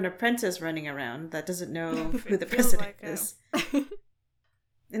full-grown apprentice running around that doesn't know who the Feels president like it.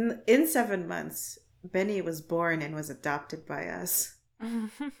 is. In 7 months, Benny was born and was adopted by us.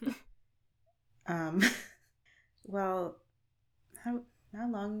 Well, how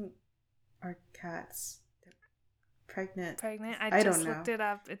long are cats pregnant? Pregnant? I I don't just know. looked it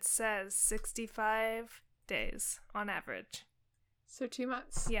up. It says 65 days on average. So 2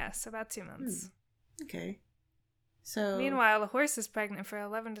 months. Yes, about 2 months. Okay. So Meanwhile, a horse is pregnant for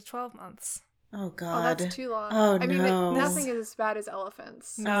 11 to 12 months. oh Oh, god. that's too long. Oh, I mean, no. nothing is as bad as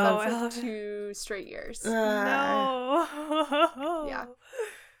elephants. No, that's like elephant- 2 straight years. No. Yeah.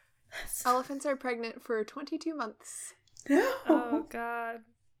 Elephants are pregnant for 22 months. No. Oh god.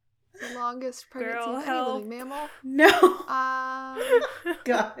 The longest pregnancy Girl, of any help. living mammal. No. Um,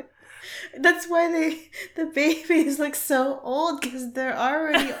 God. That's why the babies look so old, because they're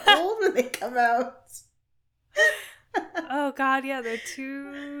already old when they come out. Oh god, yeah, they're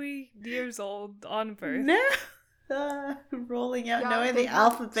 2 years old on birth. No. Rolling out, Yeah, knowing they the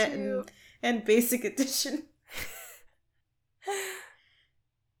have alphabet to- and basic addition.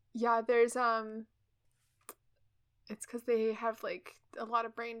 yeah, there's it's because they have like a lot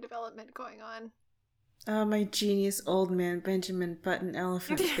of brain development going on. Oh, my genius old man Benjamin Button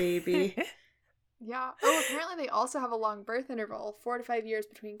elephant baby. Yeah. Oh, apparently they also have a long birth interval, 4 to 5 years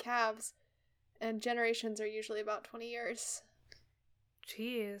between calves, and generations are usually about 20 years.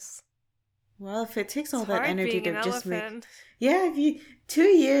 Jeez. Well, if it takes all It's that hard energy being to an just make, elephant. yeah, if you 2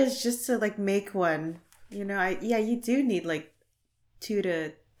 years just to like make one, you know, you do need like 2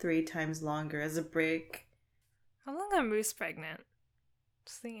 to 3 times longer as a break. How long are moose pregnant?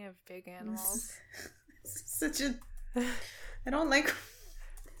 Just thinking of big animals. Such a, I don't like.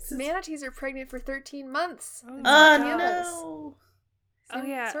 Manatees are pregnant for 13 months. Oh, and my so God. no. Oh,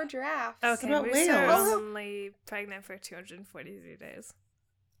 yeah. So are giraffes. Okay, about moose are whales? only pregnant for 243 days.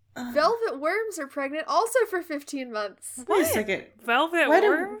 Velvet worms are pregnant also for 15 months. Wait a second. Velvet Why do-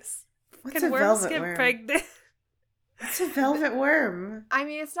 worms? What's Can a worms velvet get worm? pregnant? What's a velvet worm? I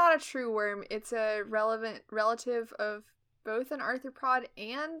mean, it's not a true worm. It's a relative of both an arthropod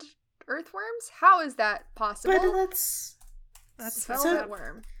and earthworms. How is that possible? But that's That's velvet so-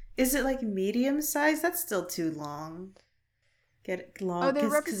 worm. is it like medium size? That's still too long. Get it long. Oh, they're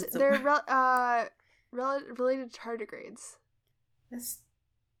 'cause it's a- related to tardigrades. That's-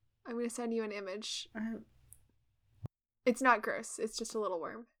 I'm gonna send you an image. uh, It's not gross. It's just a little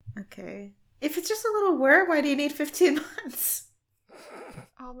worm. okay. If it's just a little worm, why do you need 15 months?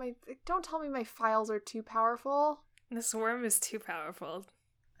 Oh Don't tell me my files are too powerful. This worm is too powerful.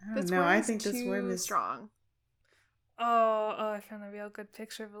 I don't know. I think this worm is strong. Oh, I found a real good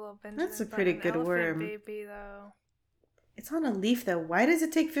picture of a little Benjamin. That's a pretty good elephant worm. baby, though. It's on a leaf, though. Why does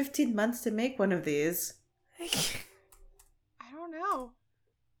it take 15 months to make one of these? I don't know.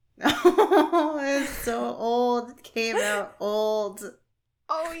 Oh, it's so old. It came out old.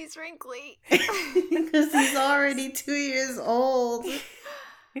 Oh, he's wrinkly. Because he's already 2 years old.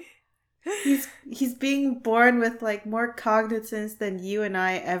 He's being born with like more cognizance than you and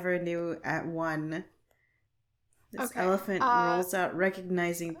I ever knew at one. This elephant rolls out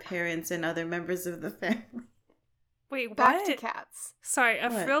recognizing parents and other members of the family. Wait, back what? to cats. Sorry, a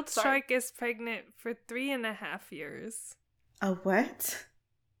What? frilled shark is pregnant for 3.5 years. A what?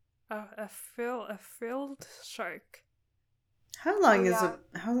 A frilled shark. How long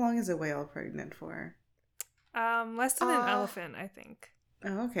is a whale pregnant for? Less than an elephant, I think.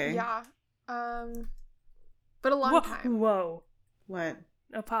 Oh, okay. Yeah. But a long time. Whoa. What?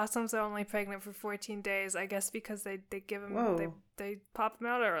 Opossums are only pregnant for 14 days, I guess because they give them they pop them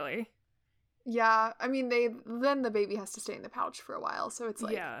out early. Yeah, I mean then the baby has to stay in the pouch for a while, so it's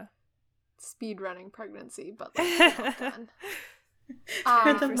like speed running pregnancy, but like not done.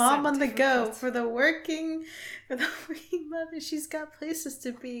 For the mom 100% on the go, different. for the working mother, she's got places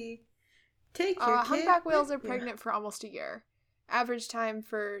to be. Take your kid. Humpback whales with are you. pregnant for almost a year. Average time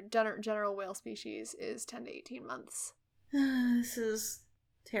for general whale species is 10 to 18 months. This is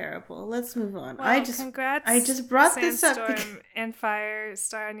terrible. Let's move on. Well, congrats, I just brought this up Sandstorm because... and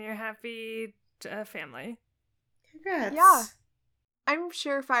Firestar on your happy family. Congrats. Yeah. I'm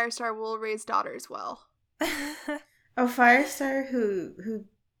sure Firestar will raise daughters well. Oh, Firestar who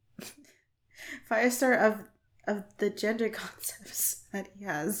Firestar of the gender concepts that he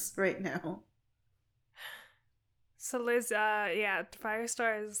has right now. So Liz,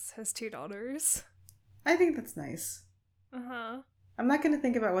 Firestar has 2 daughters. I think that's nice. Uh-huh. I'm not going to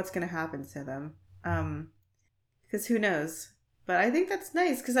think about what's going to happen to them. Because who knows? But I think that's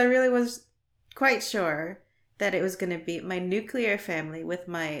nice because I really was quite sure that it was going to be my nuclear family with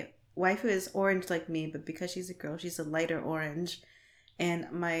my wife who is orange like me, but because she's a girl, she's a lighter orange.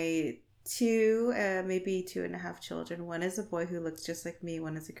 And my 2, maybe 2.5 children. One is a boy who looks just like me.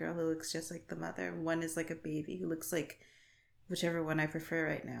 One is a girl who looks just like the mother. One is like a baby who looks like whichever one I prefer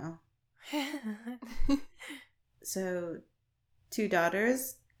right now. So, 2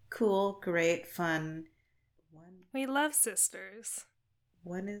 daughters. Cool, great, fun. We love sisters.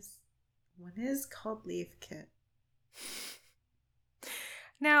 One is called Leaf Kit.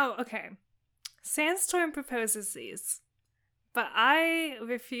 Now, okay. Sandstorm proposes these, but I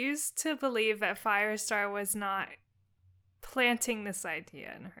refuse to believe that Firestar was not planting this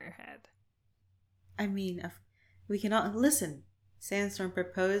idea in her head. I mean, we cannot listen. Sandstorm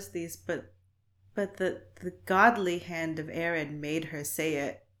proposed these, but the godly hand of Aaron made her say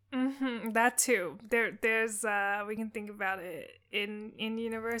it. Mm-hmm, that too. There's we can think about it in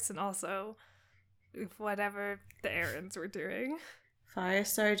universe and also whatever the Aarons were doing.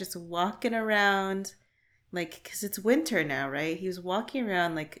 Firestar just walking around, like, because it's winter now, right? He was walking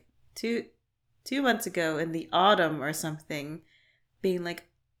around like 2 months ago in the autumn or something, being like,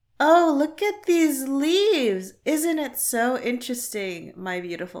 "Oh, look at these leaves! Isn't it so interesting, my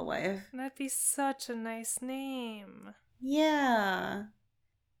beautiful wife?" That'd be such a nice name. Yeah.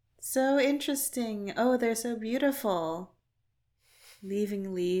 So interesting. Oh, they're so beautiful.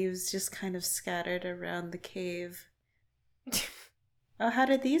 Leaving leaves just kind of scattered around the cave. Oh, how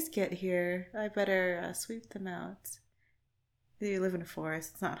did these get here? I better sweep them out. You live in a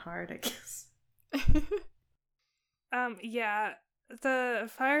forest. It's not hard, I guess. Yeah. The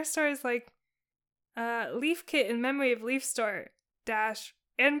Firestar is like, Leaf Kit in memory of Leafstar, dash,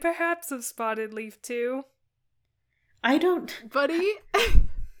 and perhaps of Spotted Leaf too. I don't... Buddy?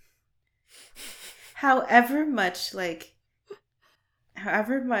 however much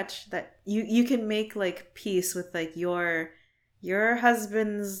that you can make like peace with like your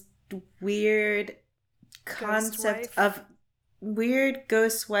husband's weird concept of weird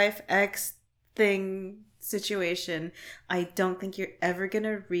ghost wife ex thing situation, I don't think you're ever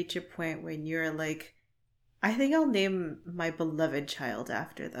gonna reach a point when you're like, I think I'll name my beloved child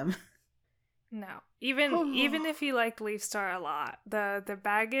after them. No. Even if you like Leafstar a lot, the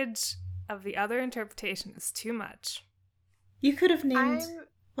baggage of the other interpretation is too much. You could have named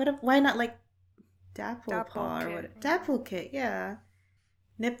why not like Dapplepaw or what? Dapplecit, yeah.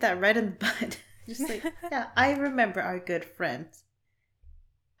 Nip that right in the bud. Just like, yeah, I remember our good friend.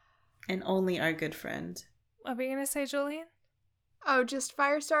 And only our good friend. What were you gonna say, Julian? Oh, just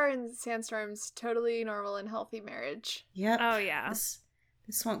Firestar and Sandstorm's totally normal and healthy marriage. Yep. Oh yeah. This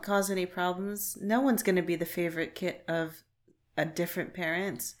This won't cause any problems. No one's going to be the favorite kid of a different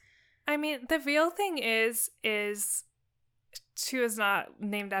parent. I mean, the real thing is she was not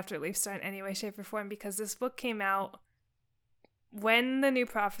named after Leafstar in any way, shape, or form because this book came out when the New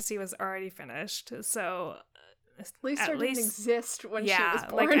Prophecy was already finished. So Leafstar didn't exist when she was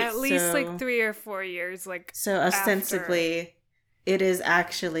born. Like at least like 3 or 4 years. Like so, ostensibly, it is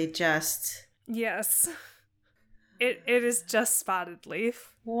actually just. Yes. It is just Spotted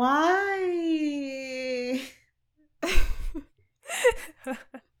Leaf. Why?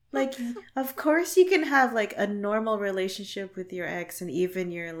 Like, of course you can have, like, a normal relationship with your ex and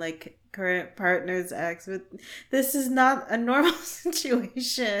even your, like, current partner's ex, but this is not a normal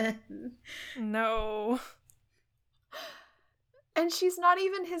situation. No. And she's not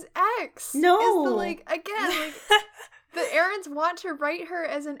even his ex. No. Is the, like, again, like... The Aarons want to write her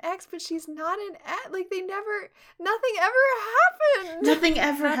as an ex, but she's not an ex. Like, nothing ever happened. Nothing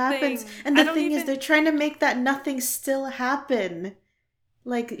ever happens. And the thing is, they're trying to make that nothing still happen.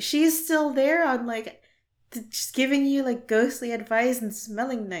 Like, she's still there on, like, just giving you, like, ghostly advice and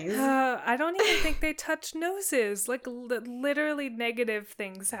smelling nice. I don't even think they touch noses. Like, literally negative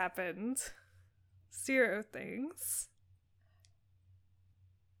things happened. 0 things.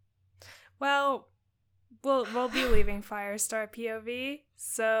 Well... We'll be leaving Firestar POV,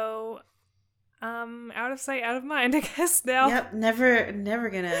 so out of sight, out of mind, I guess now. Yep, never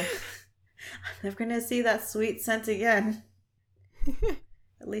gonna see that sweet scent again.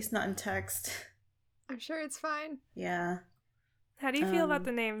 At least not in text. I'm sure it's fine. Yeah. How do you feel about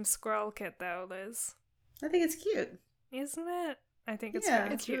the name Squirrel Kit, though, Liz? I think it's cute. Isn't it? I think it's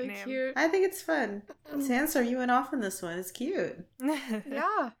a it's cute really name. Cute. I think it's fun. Sansar, you went off on this one. It's cute.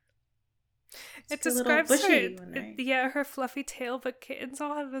 Yeah. It describes her, her fluffy tail, but kittens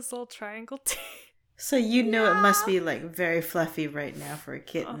all have this little triangle tail. So you know it must be, like, very fluffy right now for a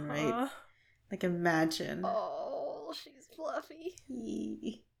kitten, right? Like, imagine. Oh, she's fluffy.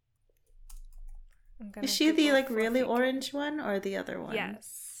 Is she the, like, really orange one or the other one?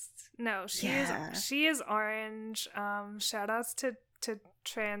 Yes. No, she is orange. Shout outs to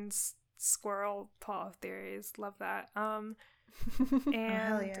trans squirrel paw theories. Love that. And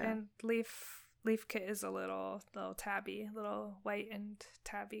Leaf Kit is a little tabby, little white and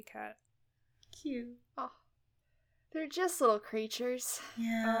tabby cat. Cute. Oh, they're just little creatures.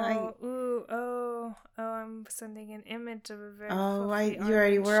 Yeah. I'm sending an image of a very. You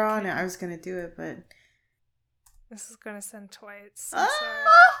already were on it. I was gonna do it, but this is gonna send twice. I'm sorry.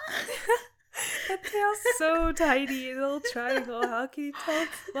 That tail's so tiny, a little triangle. How can you tell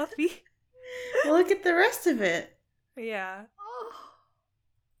it's fluffy? Well, look at the rest of it. Yeah.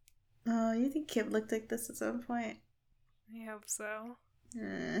 Oh, you think Kip looked like this at some point? I hope so. It's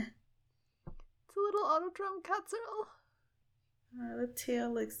a little Autodrome Katzel. The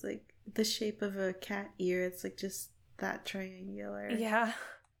tail looks like the shape of a cat ear. It's like just that triangular. Yeah.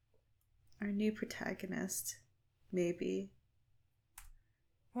 Our new protagonist, maybe.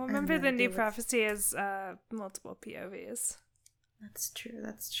 Well, remember the New Prophecy has multiple POVs. That's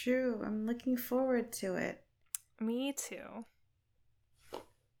true. I'm looking forward to it. Me too.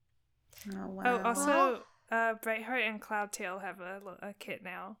 Oh, wow. Oh, also, Brightheart and Cloudtail have a kit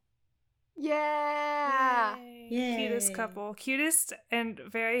now. Yeah! Yay. Cutest couple. Cutest and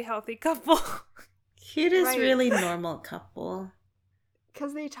very healthy couple. Cutest, really normal couple.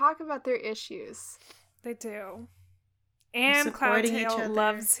 Because they talk about their issues. They do. And Cloudtail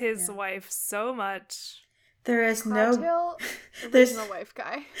loves his wife so much. There is Cloudtail, original wife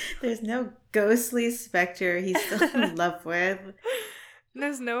guy. There's no ghostly specter he's still in love with.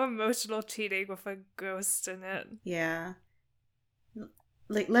 There's no emotional cheating with a ghost in it. Yeah.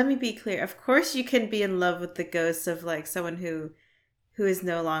 Like, let me be clear. Of course you can be in love with the ghost of, like, someone who is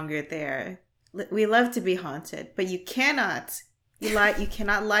no longer there. We love to be haunted, but you cannot. You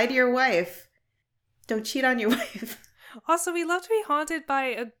cannot lie to your wife. Don't cheat on your wife. Also, we love to be haunted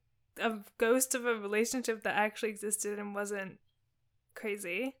by a ghost of a relationship that actually existed and wasn't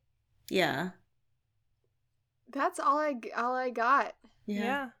crazy. Yeah. That's all I got.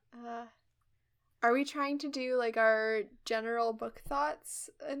 Yeah. Are we trying to do, like, our general book thoughts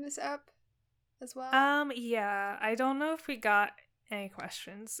in this app as well? Yeah. I don't know if we got any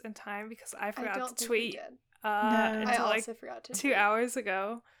questions in time because I forgot to tweet. I also forgot to 2 hours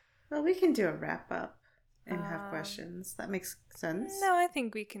ago. Well, we can do a wrap up and have questions. That makes sense. No, I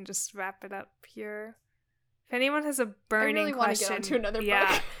think we can just wrap it up here. If anyone has a burning question, want to get onto another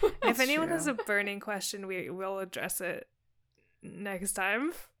book. If anyone has a burning question, we will address it next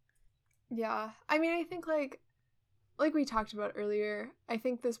time. Yeah. I mean, I think like we talked about earlier, I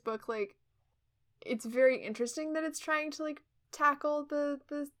think this book, like, it's very interesting that it's trying to, like, tackle the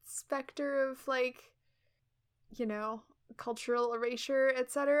specter of, like, you know, cultural erasure,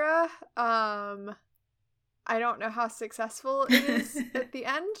 etc. I don't know how successful it is at the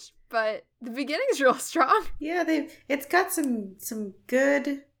end, but the beginning's real strong. Yeah, it's got some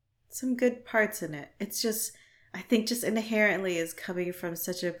good parts in it. It's just, I think, just inherently is coming from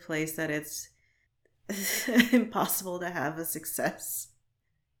such a place that it's impossible to have a success.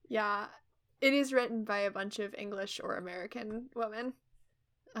 Yeah, it is written by a bunch of English or American women.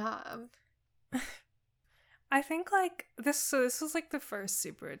 I think like this was like the first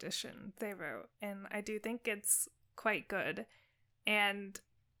super edition they wrote, and I do think it's quite good. And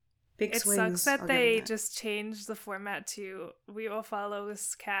Big it swings, sucks that I'll give they them that. just changed the format to we will follow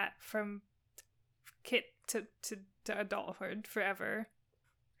this cat from kit to adulthood forever.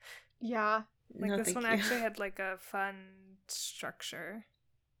 Yeah. Like No, this thank one you. actually had like a fun structure.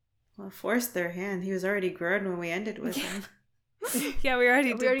 Well, forced their hand. He was already grown when we ended with him. Yeah, we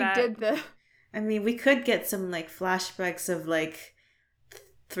already did the... I mean, we could get some like flashbacks of like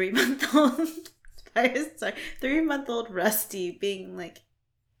 3-month-old 3-month-old Rusty being like,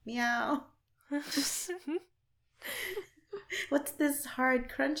 meow. What's this hard,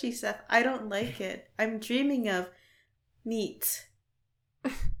 crunchy stuff? I don't like it. I'm dreaming of meat.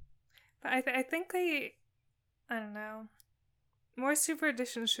 But I think I don't know. More super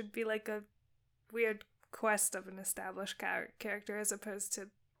editions should be like a weird quest of an established character as opposed to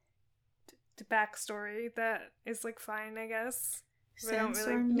backstory that is like fine, I guess. They don't really-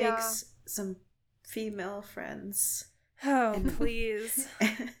 Sandstorm Yeah. makes some female friends. Oh, And- please.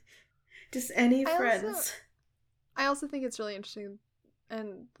 Just any I friends. I also think it's really interesting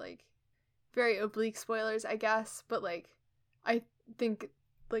and, like, very oblique spoilers, I guess, but, like, I think,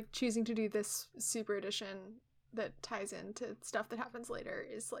 like, choosing to do this super edition that ties into stuff that happens later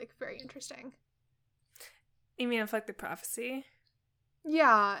is, like, very interesting. You mean of like the prophecy?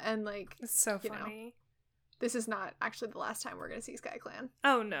 Yeah, and, like, It's so You know. funny. this is not actually the last time we're gonna see SkyClan.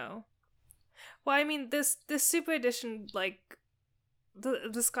 Oh no. Well, I mean this super edition, like the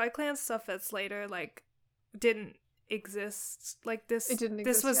SkyClan stuff that's later like didn't exist. Like this It didn't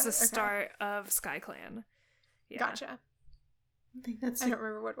this exist was yet? the Okay. start of SkyClan. Yeah. Gotcha. I think that's I don't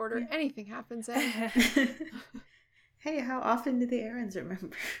remember what order Yeah. anything happens in. Hey, how often do the errands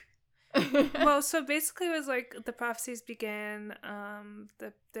remember? Well, so basically it was like the prophecies began,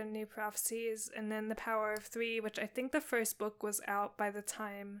 the new prophecies, and then the Power of Three, which I think the first book was out by the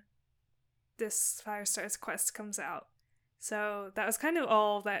time this Firestar's quest comes out. So that was kind of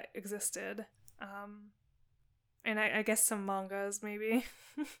all that existed. And I guess some mangas maybe.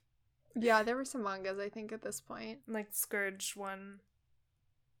 Yeah, there were some mangas, I think, at this point. Like Scourge one.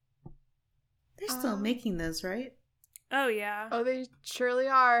 They're still making those, right? Oh yeah. Oh, they surely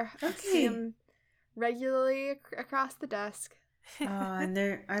are. I see Okay. them regularly across the desk. And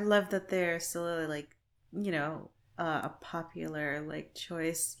I love that they're still like, you know, a popular like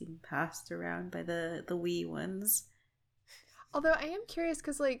choice being passed around by the wee ones. Although I am curious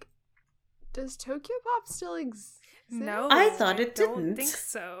because, like, does Tokyo Pop still exist? No, I thought it don't didn't. think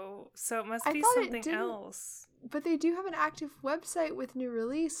so. So it must I be thought it something didn't. else. But they do have an active website with new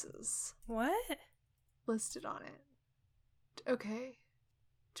releases What? listed on it. Okay.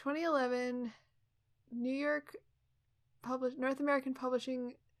 2011, North American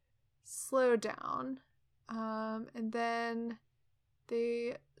Publishing slowed down. And then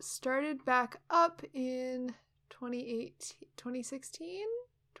they started back up in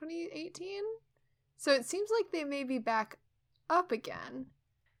 2018? So it seems like they may be back up again.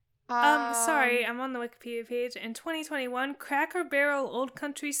 Sorry, I'm on the Wikipedia page. In 2021, Cracker Barrel Old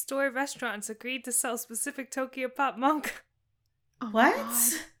Country Store restaurants agreed to sell specific Tokyo Pop manga. Oh my What?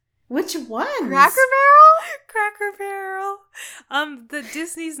 God. Which ones? Cracker Barrel? Cracker Barrel. The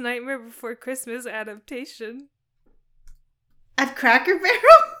Disney's Nightmare Before Christmas adaptation. At Cracker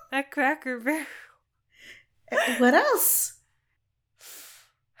Barrel? At Cracker Barrel. What else?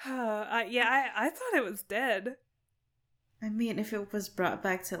 I thought it was dead. I mean, if it was brought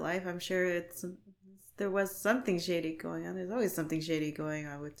back to life, I'm sure there was something shady going on. There's always something shady going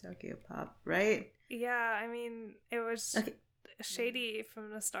on with Tokyo Pop, right? Yeah, I mean, it was Okay. shady from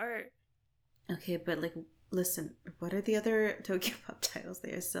the start. Okay, but like, listen, what are the other Tokyo Pop titles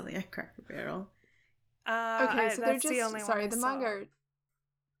they are selling at Cracker Barrel? Okay, so they're that's just the only sorry. one I The saw.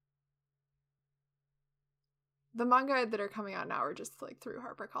 manga that are coming out now are just like through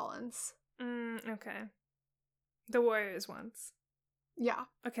HarperCollins. Okay. The Warriors ones. Yeah,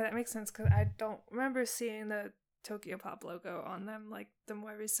 Okay, that makes sense because I don't remember seeing the Tokyo Pop logo on them like the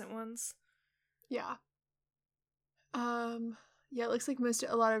more recent ones. yeah. Yeah, it looks like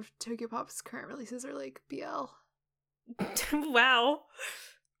a lot of Tokyo Pop's current releases are like BL Wow.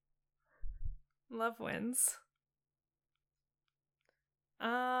 Love wins.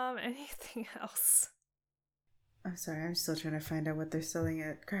 Anything else? I'm sorry, I'm still trying to find out what they're selling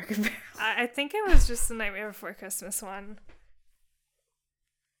at Cracker Barrel. I think it was just the Nightmare Before Christmas one.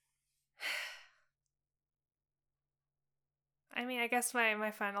 I mean, I guess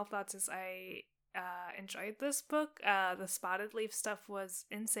my final thoughts is I enjoyed this book. The Spotted Leaf stuff was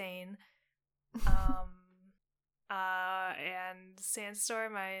insane. And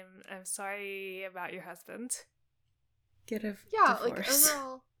Sandstorm, I'm sorry about your husband. Get a Yeah, divorce. like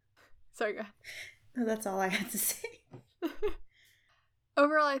overall. Sorry, go ahead. No, that's all I had to say.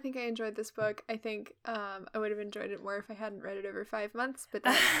 Overall, I think I enjoyed this book. I think I would have enjoyed it more if I hadn't read it over 5 months, but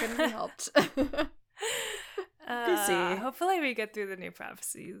that couldn't be helped. Busy. Hopefully we get through the new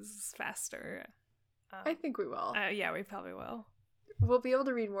prophecies faster. I think we will. Yeah, we probably will. We'll be able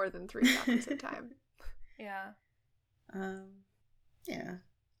to read more than 3 chapters at a time. Yeah. Yeah.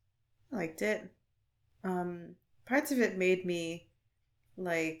 I liked it. Parts of it made me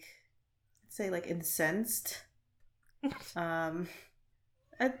like, let's say, like incensed. I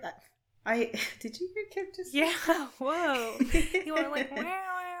did you hear Kim just? Yeah. Whoa. You were like, wow,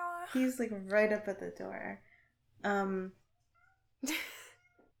 wow. He's like right up at the door.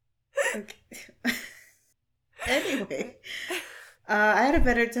 Okay. Anyway, I had a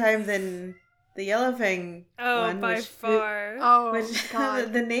better time than the Yellowfang one. By far. Oh, Which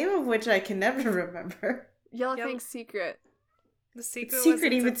God. the name of which I can never remember. Yellowfang's Secret. The secret It's was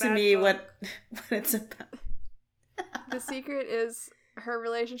secret it's a even to bad me book. what it's about. The secret is her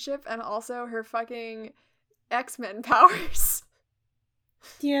relationship and also her fucking X-Men powers.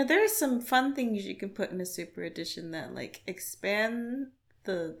 Yeah, there are some fun things you can put in a super edition that like expand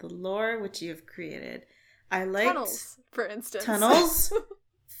the lore which you have created. I liked Tunnels, for instance. Tunnels.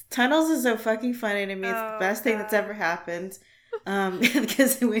 Tunnels is so fucking funny to me. It's the best thing that's God. ever happened.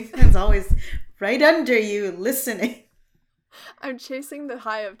 Because the Wingman's always right under you listening. I'm chasing the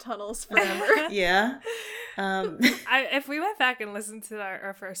high of Tunnels forever. Yeah. If we went back and listened to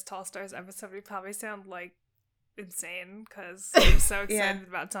our first Tall Stars episode, we'd probably sound like insane because we're so excited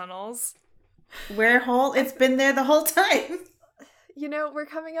about tunnels. It's been there the whole time. You know, we're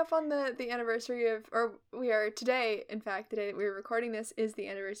coming up on the anniversary of, or we are today, in fact, the day that we're recording this is the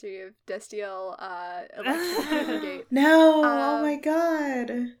anniversary of Destiel election date. No, oh my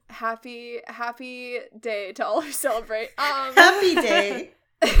god. Happy day to all who celebrate. Happy day.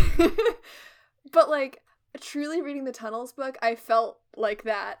 But like, truly reading the Tunnels book, I felt like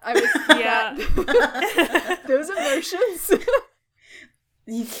that. I was that, those emotions.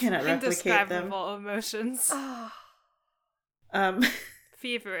 You cannot replicate them. Indescribable emotions.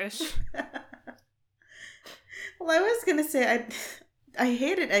 Feverish. Well, I was gonna say I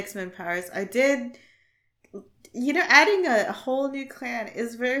hated X-Men powers. I did. You know, adding a whole new clan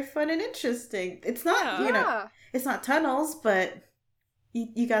is very fun and interesting. It's not, it's not Tunnels, but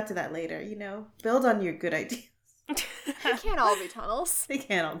you got to that later. You know, build on your good ideas. They can't all be Tunnels. They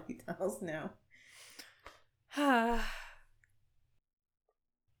can't all be Tunnels. No.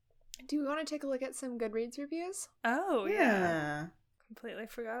 Do we want to take a look at some Goodreads reviews? Oh, Yeah. Completely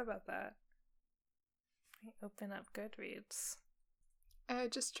forgot about that. Let me open up Goodreads. I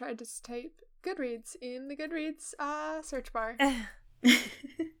just tried to type Goodreads in the Goodreads search bar.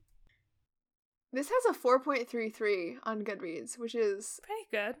 This has a 4.33 on Goodreads, which is Pretty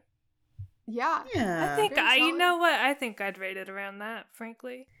good. yeah. Yeah. I think very you solid. know what? I think I'd rate it around that,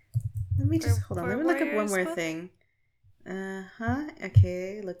 frankly. Let me just For- hold on. for Let me look up one Warriors more book? thing.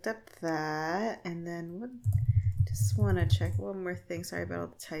 Okay, looked up that, and then what? Just want to check one more thing. Sorry about all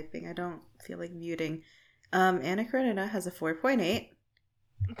the typing. I don't feel like muting. Anna Karenina has a 4.8,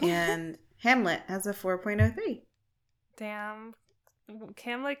 and Hamlet has a 4.03. Damn.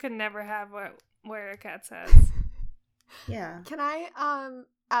 Camlet could never have what Warrior Cats has. Yeah. Can I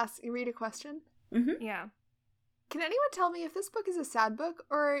read a question? Mm-hmm. Yeah. Can anyone tell me if this book is a sad book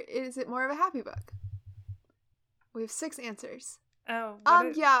or is it more of a happy book? We have 6 answers. Oh.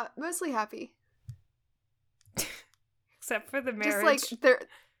 Yeah, mostly happy. Except for the marriage. Just like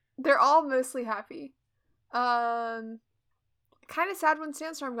they're all mostly happy. Kind of sad when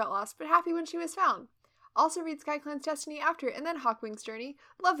Sandstorm got lost, but happy when she was found. Also read SkyClan's Destiny after, and then Hawkwing's Journey.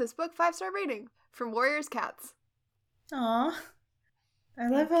 Love this book, 5-star rating from Warriors Cats. Aw. I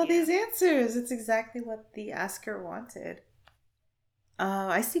love Thank all you. these answers. It's exactly what the asker wanted.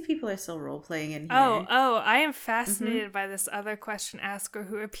 I see people are still role-playing in here. Oh, I am fascinated by this other question asker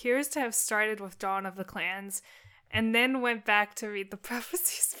who appears to have started with Dawn of the Clans and then went back to read the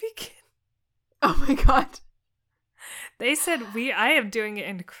prophecies begin. Oh my god. They said I am doing it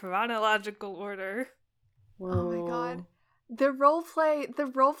in chronological order. Whoa. Oh my god. The role play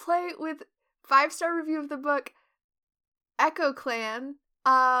with 5-star review of the book Echo Clan,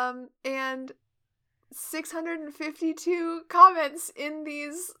 and 652 comments in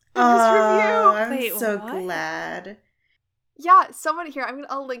this review. I'm Wait, so what? glad. Yeah, someone here,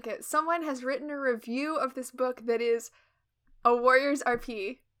 I'll link it. Someone has written a review of this book that is a Warriors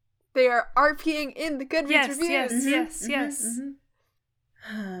RP. They are RPing in the Goodreads reviews. Yes.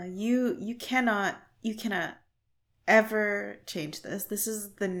 You cannot ever change this. This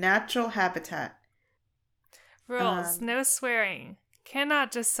is the natural habitat. Rules, no swearing.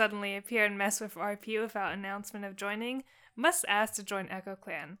 Cannot just suddenly appear and mess with RP without announcement of joining. Must ask to join Echo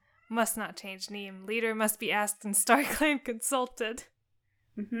Clan. Must not change name. Leader must be asked and Star Clan consulted.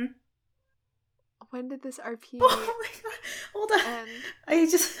 Mm-hmm. When did this RP Oh my god! Hold on. end? I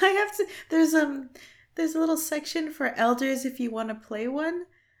have to. There's a little section for elders if you want to play one.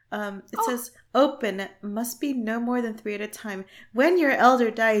 It says open must be no more than 3 at a time. When your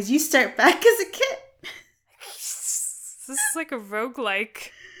elder dies, you start back as a kid. This is like a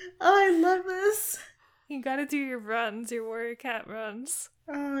roguelike. Oh, I love this. You gotta do your runs, your warrior cat runs.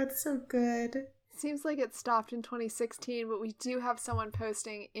 Oh, it's so good. Seems like it stopped in 2016, but we do have someone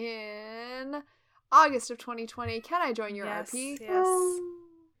posting in August of 2020. Can I join your RP? Yes. Oh.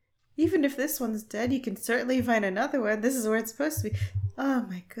 Even if this one's dead, you can certainly find another one. This is where it's supposed to be. Oh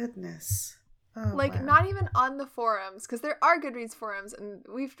my goodness. Oh, Like, wow. not even on the forums, because there are Goodreads forums, and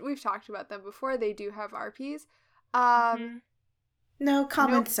we've talked about them before. They do have RPs. No,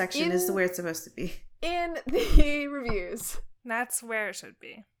 comment Nope. section is where it's supposed to be. In the reviews. That's where it should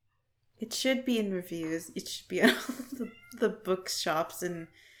be. It should be in reviews. It should be on all the bookshops and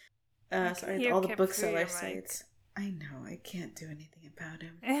all the Kip bookseller through your mic. sites. I know, I can't do anything about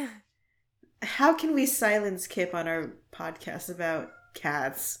him. How can we silence Kip on our podcast about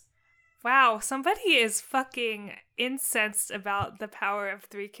cats? Wow, somebody is fucking incensed about the power of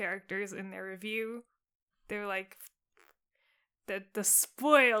 3 characters in their review. They're like the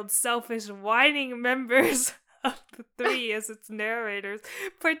spoiled, selfish, whining members of the 3 as its narrators,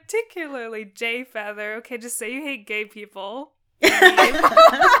 particularly Jay Feather. Okay, just say you hate gay people.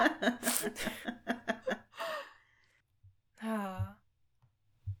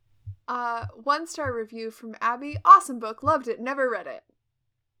 1-star review from Abby. Awesome book. Loved it. Never read it.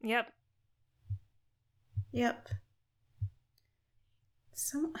 Yep. Yep.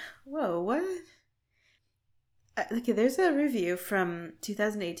 Whoa, what? Okay, there's a review from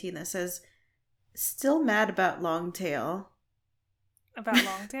 2018 that says, still mad about Longtail. About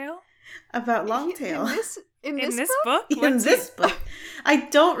Longtail? About Longtail. In In this this book? book? In this book. I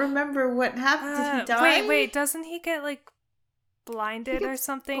don't remember what happened. Did he die? Wait, doesn't he get like blinded He or gets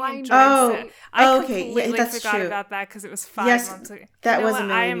something? blinded. Oh, I okay, completely that's forgot true. about that because it was 5 Yes, months ago. that You know was what? in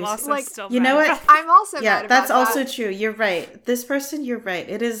the I am reviews. also Like, still you mad know what? about I'm also Yeah, mad about that's that. also true. You're right. This person, you're right.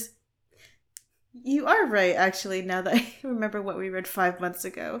 It is. You are right, actually, now that I remember what we read 5 months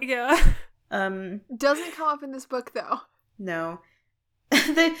ago. Yeah. Doesn't come up in this book, though. No.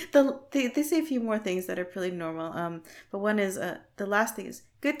 They say a few more things that are pretty normal. But one is, the last thing is,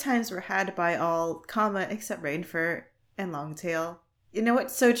 good times were had by all, comma, except Rainfur and Longtail. You know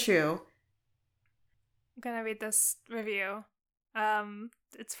what? So true. I'm gonna read this review.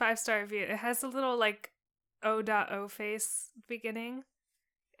 It's 5-star review. It has a little like O.O face beginning.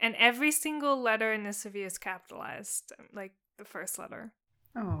 And every single letter in this review is capitalized. Like the first letter.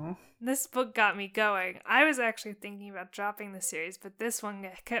 Oh. This book got me going. I was actually thinking about dropping the series, but this one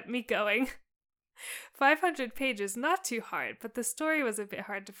kept me going. 500 pages, not too hard, but the story was a bit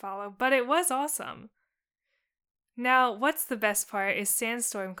hard to follow, but it was awesome. Now, what's the best part is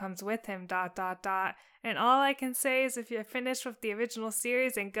Sandstorm comes with him, ... And all I can say is if you're finished with the original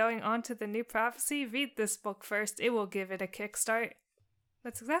series and going on to the new prophecy, read this book first. It will give it a kickstart.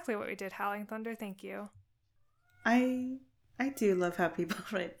 That's exactly what we did, Howling Thunder. Thank you. I do love how people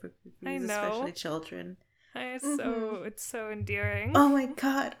write book I reviews, know. especially children. It's so endearing. Oh my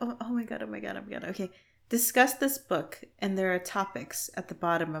god. Oh my god. Okay. Discuss this book, and there are topics at the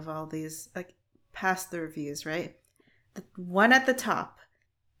bottom of all these, like, past the reviews, right? The one at the top.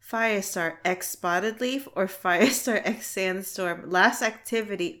 Firestar X Spotted Leaf or Firestar X Sandstorm. Last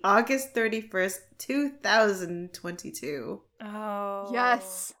activity, August 31st, 2022. Oh.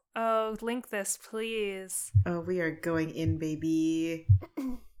 Yes. Oh, link this, please. Oh, we are going in, baby.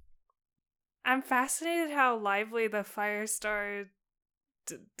 I'm fascinated how lively the Firestar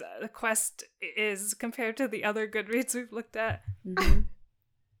quest is compared to the other Goodreads we've looked at. Mm-hmm.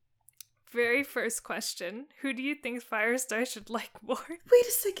 very first question. Who do you think Firestar should like more? Wait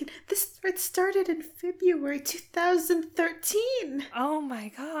a second. This thread started in February 2013. Oh my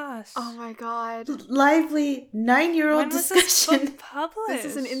gosh. Oh my god. Lively 9-year-old When was this discussion. book published? This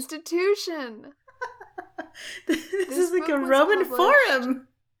is an institution. This This is like a book was Roman published- forum.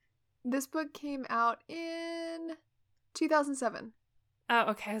 This book came out in 2007. Oh,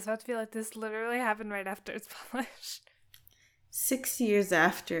 okay. I was about to be like, this literally happened right after it's published. 6 years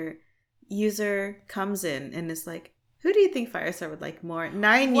after, user comes in and is like, who do you think Firestar would like more?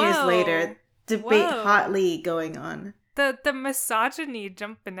 9 years Whoa. later, debate Whoa. hotly going on. The misogyny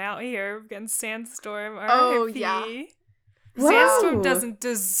jumping out here against Sandstorm. Oh, RIP. yeah. Sandstorm Whoa. doesn't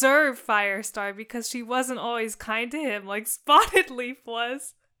deserve Firestar because she wasn't always kind to him like Spotted Leaf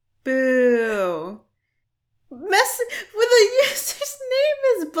was. Boo. Mess with the user's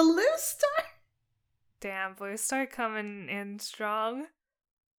name is Blue Star. Damn, Blue Star coming in strong.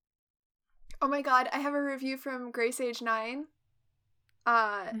 Oh my god, I have a review from Grace Age 9.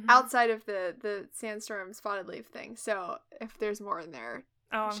 Mhm. Outside of the Sandstorm Spotted Leaf thing. So if there's more in there,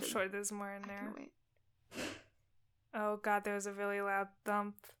 Oh, I'm should- sure there's more in I there. can wait. Oh god, there was a really loud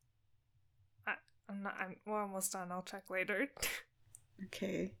thump. We're almost done. I'll check later.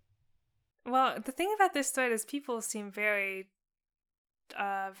 Okay. Well, the thing about this thread is people seem very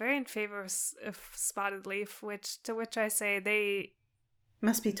in favor of Spotted Leaf, to which I say they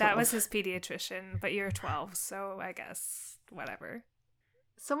Must be 12. that was his pediatrician, but you're 12, so I guess whatever.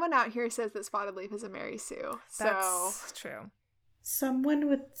 Someone out here says that Spotted Leaf is a Mary Sue. So That's true. Someone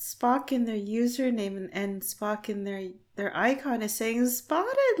with Spock in their username and Spock in their icon is saying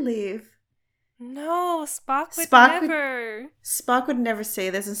Spotted Leaf. No, Spock would Spock would- never. Spock would never say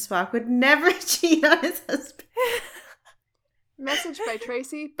this, and Spock would never cheat on his husband. message by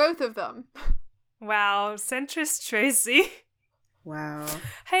Tracy, both of them. Wow, centrist Tracy. Wow.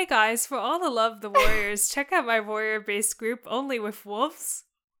 Hey guys, for all the love of the warriors, check out my warrior-based group only with wolves.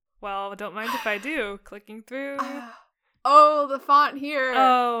 Well, don't mind if I do. Clicking through. Oh, the font here.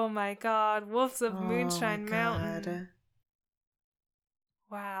 Oh my god, Wolves of Oh Moonshine my Mountain. God.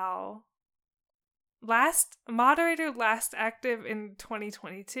 Wow. Last active in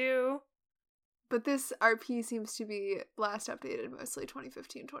 2022. But this RP seems to be last updated mostly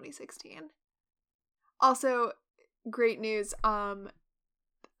 2015, 2016. Also, great news. All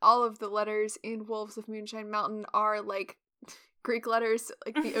of the letters in Wolves of Moonshine Mountain are like Greek letters.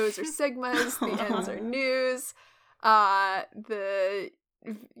 Like the O's are sigmas, the N's are news. The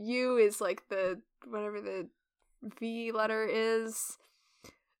U is like the whatever the V letter is.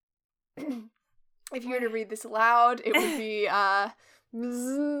 If you were to read this aloud, it would be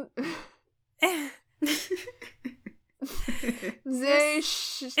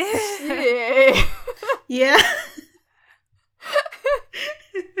Yeah.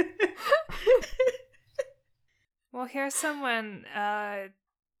 Well, here's someone, I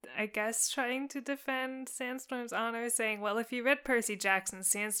guess, trying to defend Sandstorm's honor, saying, well, if you read Percy Jackson,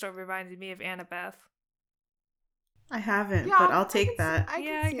 Sandstorm reminded me of Annabeth. I haven't, Yeah, but I'll I take can that. I yeah,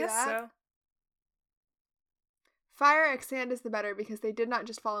 can I see guess that. so. Fire X Sand is the better because they did not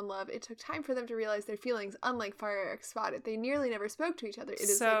just fall in love. It took time for them to realize their feelings, unlike Fire X Spotted. They nearly never spoke to each other. It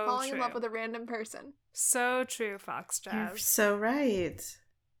is So like falling in love true. with a random person. So true, Fox You're Jazz. so right.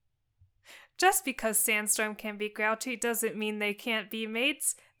 Just because Sandstorm can be grouchy doesn't mean they can't be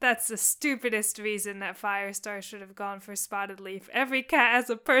mates. That's the stupidest reason that Firestar should have gone for Spotted Leaf. Every cat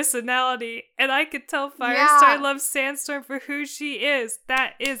has a personality, and I could tell Firestar Yeah. loves Sandstorm for who she is.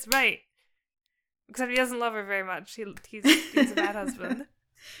 That is right. Except he doesn't love her very much. He's a bad husband.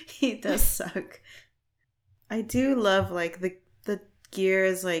 He does suck. I do love like the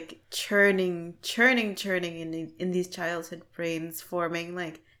gears like churning in these childhood brains, forming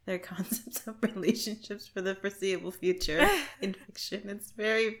like their concepts of relationships for the foreseeable future in fiction. It's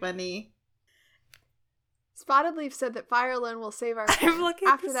very funny. Spotted Leaf said that Fire alone will save our I'm clan. looking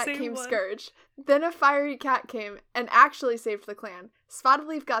at After the that same came one. Scourge. Then a fiery cat came and actually saved the clan. Spotted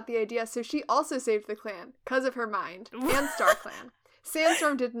Leaf got the idea, so she also saved the clan, because of her mind, and Star Clan.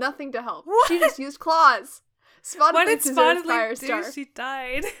 Sandstorm did nothing to help. What? She just used claws. Spotted What Leaf did deserves Spotted Leaf do? Firestar. She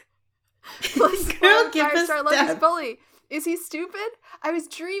died. Plus, Girl, give us Firestar loves his death. bully. Is he stupid? I was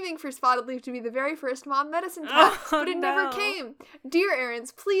dreaming for Spotted Leaf to be the very first mom medicine cat, Oh, but it never no. came. Dear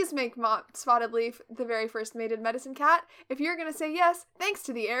Aarons, please make Spotted Leaf the very first mated medicine cat. If you're gonna say yes, thanks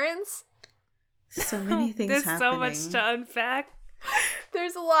to the Aarons. So many things There's happening. so much to unpack.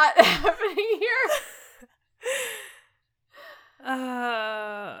 There's a lot happening here.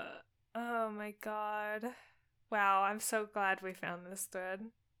 Oh my god. Wow, I'm so glad we found this thread.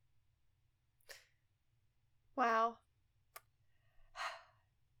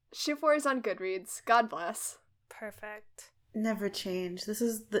 Ship Wars on Goodreads. God bless. Perfect. Never change. This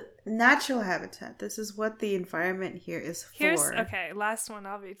is the natural habitat. This is what the environment here is for. Okay, last one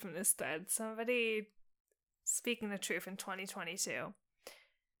I'll read from this thread. Somebody speaking the truth in 2022.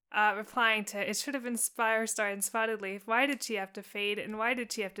 Replying to, it should have been Firestar and Spotted Leaf. Why did she have to fade, and why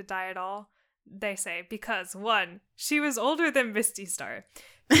did she have to die at all? They say, because 1, she was older than Misty Star.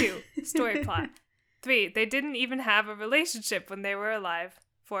 2, story plot. 3, they didn't even have a relationship when they were alive.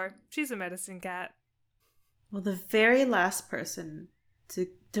 4, she's a medicine cat. Well, the very last person to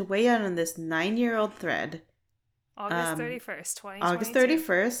weigh in on this 9-year-old thread. August 31st, 2022. August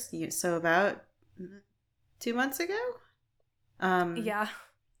 31st, so about 2 months ago? Yeah.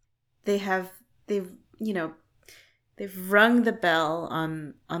 They've rung the bell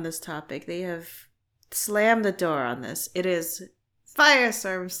on this topic. They have slammed the door on this. It is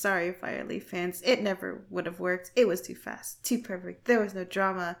Firestorm. Sorry, Fireleaf fans. It never would have worked. It was too fast, too perfect. There was no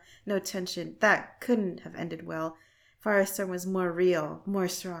drama, no tension. That couldn't have ended well. Firestorm was more real, more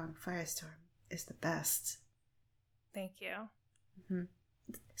strong. Firestorm is the best. Thank you. Mm-hmm.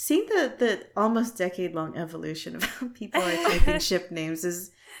 Seeing the almost decade-long evolution of how people are typing ship names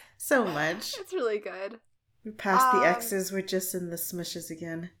is so much. It's really good. We're past the X's, we're just in the smushes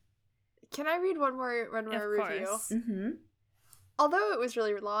again. Can I read one more review? Mm-hmm. Although it was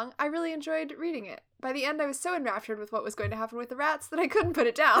really long, I really enjoyed reading it. By the end, I was so enraptured with what was going to happen with the rats that I couldn't put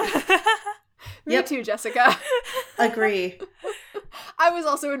it down. Me too, Jessica. Agree. I was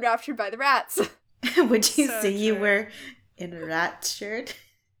also enraptured by the rats. Would you So say you true. were in a rat shirt?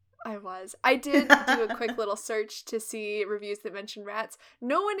 I was. I did do a quick little search to see reviews that mention rats.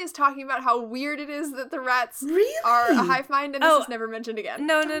 No one is talking about how weird it is that the rats Really? are a hive mind, and this is never mentioned again.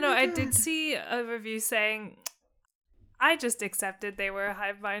 No. my I God. did see a review saying, I just accepted they were a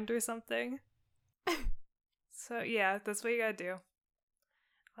hive mind or something. So, yeah, that's what you gotta do.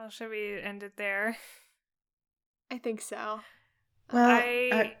 Well, should we end it there? I think so.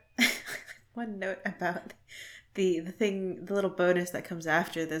 Well, one note about the little bonus that comes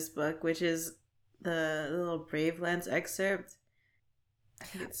after this book, which is the little Bravelands excerpt. I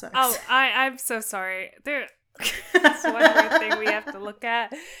think it sucks. Oh, I'm so sorry. That's one more thing we have to look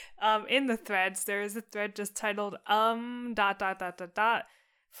at. In the threads, there is a thread just titled from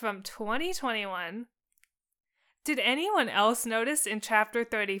 2021. Did anyone else notice in chapter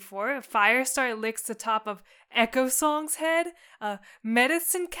 34, Firestar licks the top of Echo Song's head, a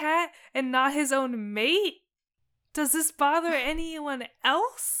medicine cat, and not his own mate? Does this bother anyone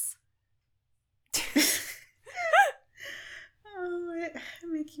else? Oh,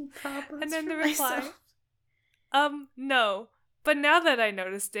 I'm making problems. And then for the reply, myself. No. But now that I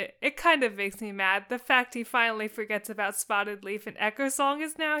noticed it, it kind of makes me mad. The fact he finally forgets about Spotted Leaf and Echo Song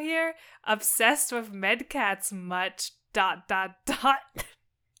is now here. Obsessed with medcats much. ...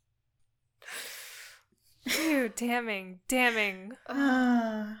 Ew, damning.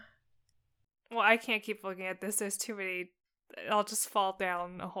 Ah. Well, I can't keep looking at this. There's too many. I'll just fall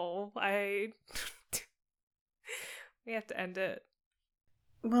down a hole. We have to end it.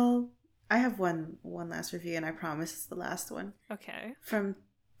 Well, I have one last review, and I promise it's the last one. Okay. From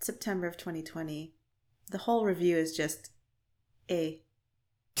September of 2020. The whole review is just A.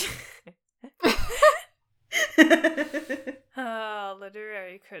 Oh,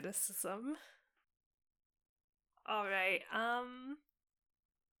 literary criticism. All right.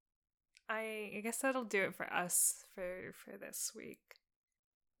 I guess that'll do it for us for this week.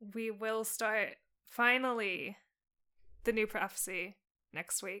 We will start finally the new prophecy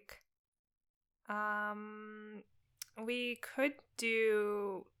next week. We could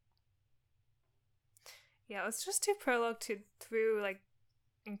do, let's just do prologue through like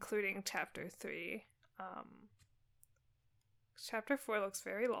including chapter 3. Chapter 4 looks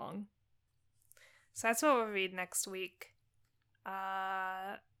very long. So that's what we'll read next week.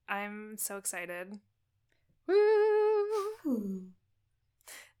 I'm so excited. Woo!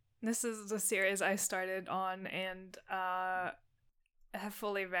 This is the series I started on and have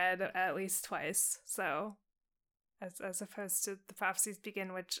fully read at least twice. So, as opposed to The Prophecies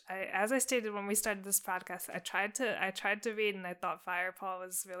Begin, which as I stated when we started this podcast, I tried to read and I thought Firepaw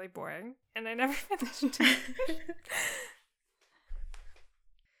was really boring, and I never finished.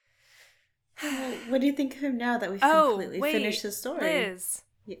 Well, what do you think of him now that we've completely finished the story? Liz,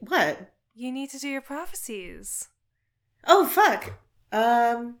 What? you need to do your prophecies. Oh, fuck!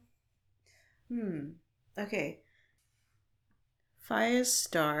 Okay.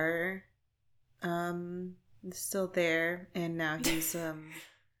 Firestar, is still there, and now he's,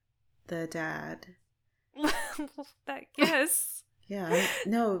 the dad. Yes. Yeah,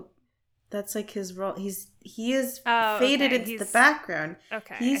 no, That's like his role. He is Oh, faded okay. into the background.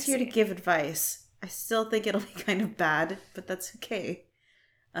 Okay. He's I here to see. give advice. I still think it'll be kind of bad, but that's okay.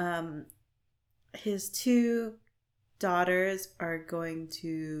 His two daughters are going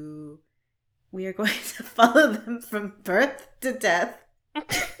to. We are going to follow them from birth to death.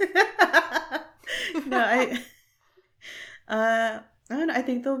 No, I don't know. I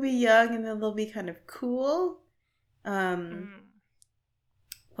think they'll be young and then they'll be kind of cool.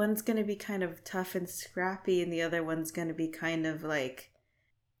 One's gonna be kind of tough and scrappy, and the other one's gonna be kind of like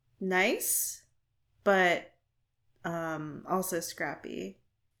nice, but also scrappy.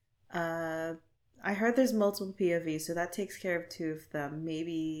 I heard there's multiple POVs, so that takes care of two of them.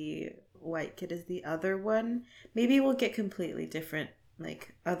 Maybe White Kid is the other one. Maybe we'll get completely different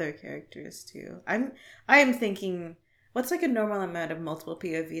like other characters too. I'm thinking, what's like a normal amount of multiple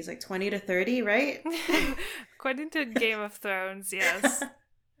POVs? Like 20 to 30, right? According to Game of Thrones, yes.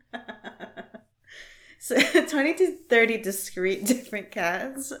 So 20 to 30 discrete different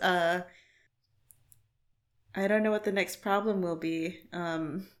cats. I don't know what the next problem will be.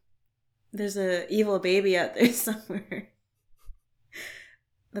 There's a evil baby out there somewhere.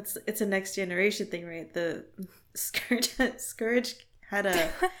 It's a next generation thing, right? The Scourge had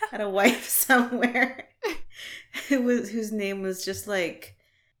a wife somewhere whose name was just like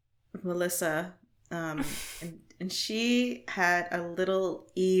Melissa. And she had a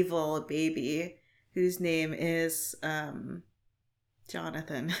little evil baby whose name is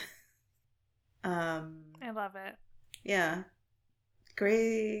Jonathan. I love it. Yeah.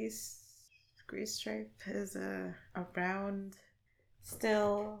 Gray Stripe is around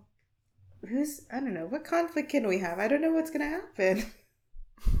still. I don't know, what conflict can we have? I don't know what's gonna happen.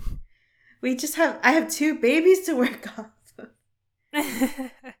 I have two babies to work off of.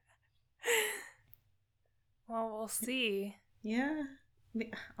 Well, we'll see. Yeah.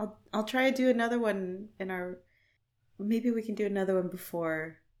 I'll try to do another one maybe we can do another one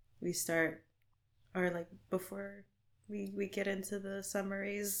before we start, or like before we get into the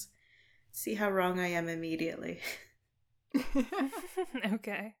summaries. See how wrong I am immediately.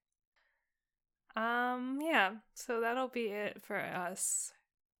 Okay. Yeah, so that'll be it for us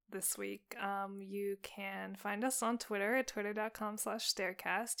this week. You can find us on Twitter at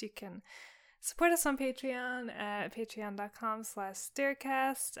twitter.com/starecast. You can support us on Patreon at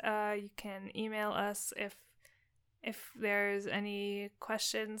patreon.com/starecast. You can email us if there's any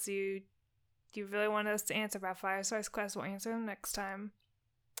questions you really want us to answer about Firestar's Quest. We'll answer them next time.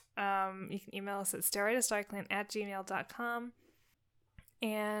 You can email us at stairwaytostarclan@gmail.com.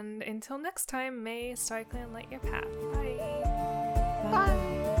 And until next time, may StarClan light your path. Bye.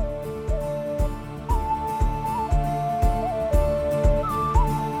 Bye.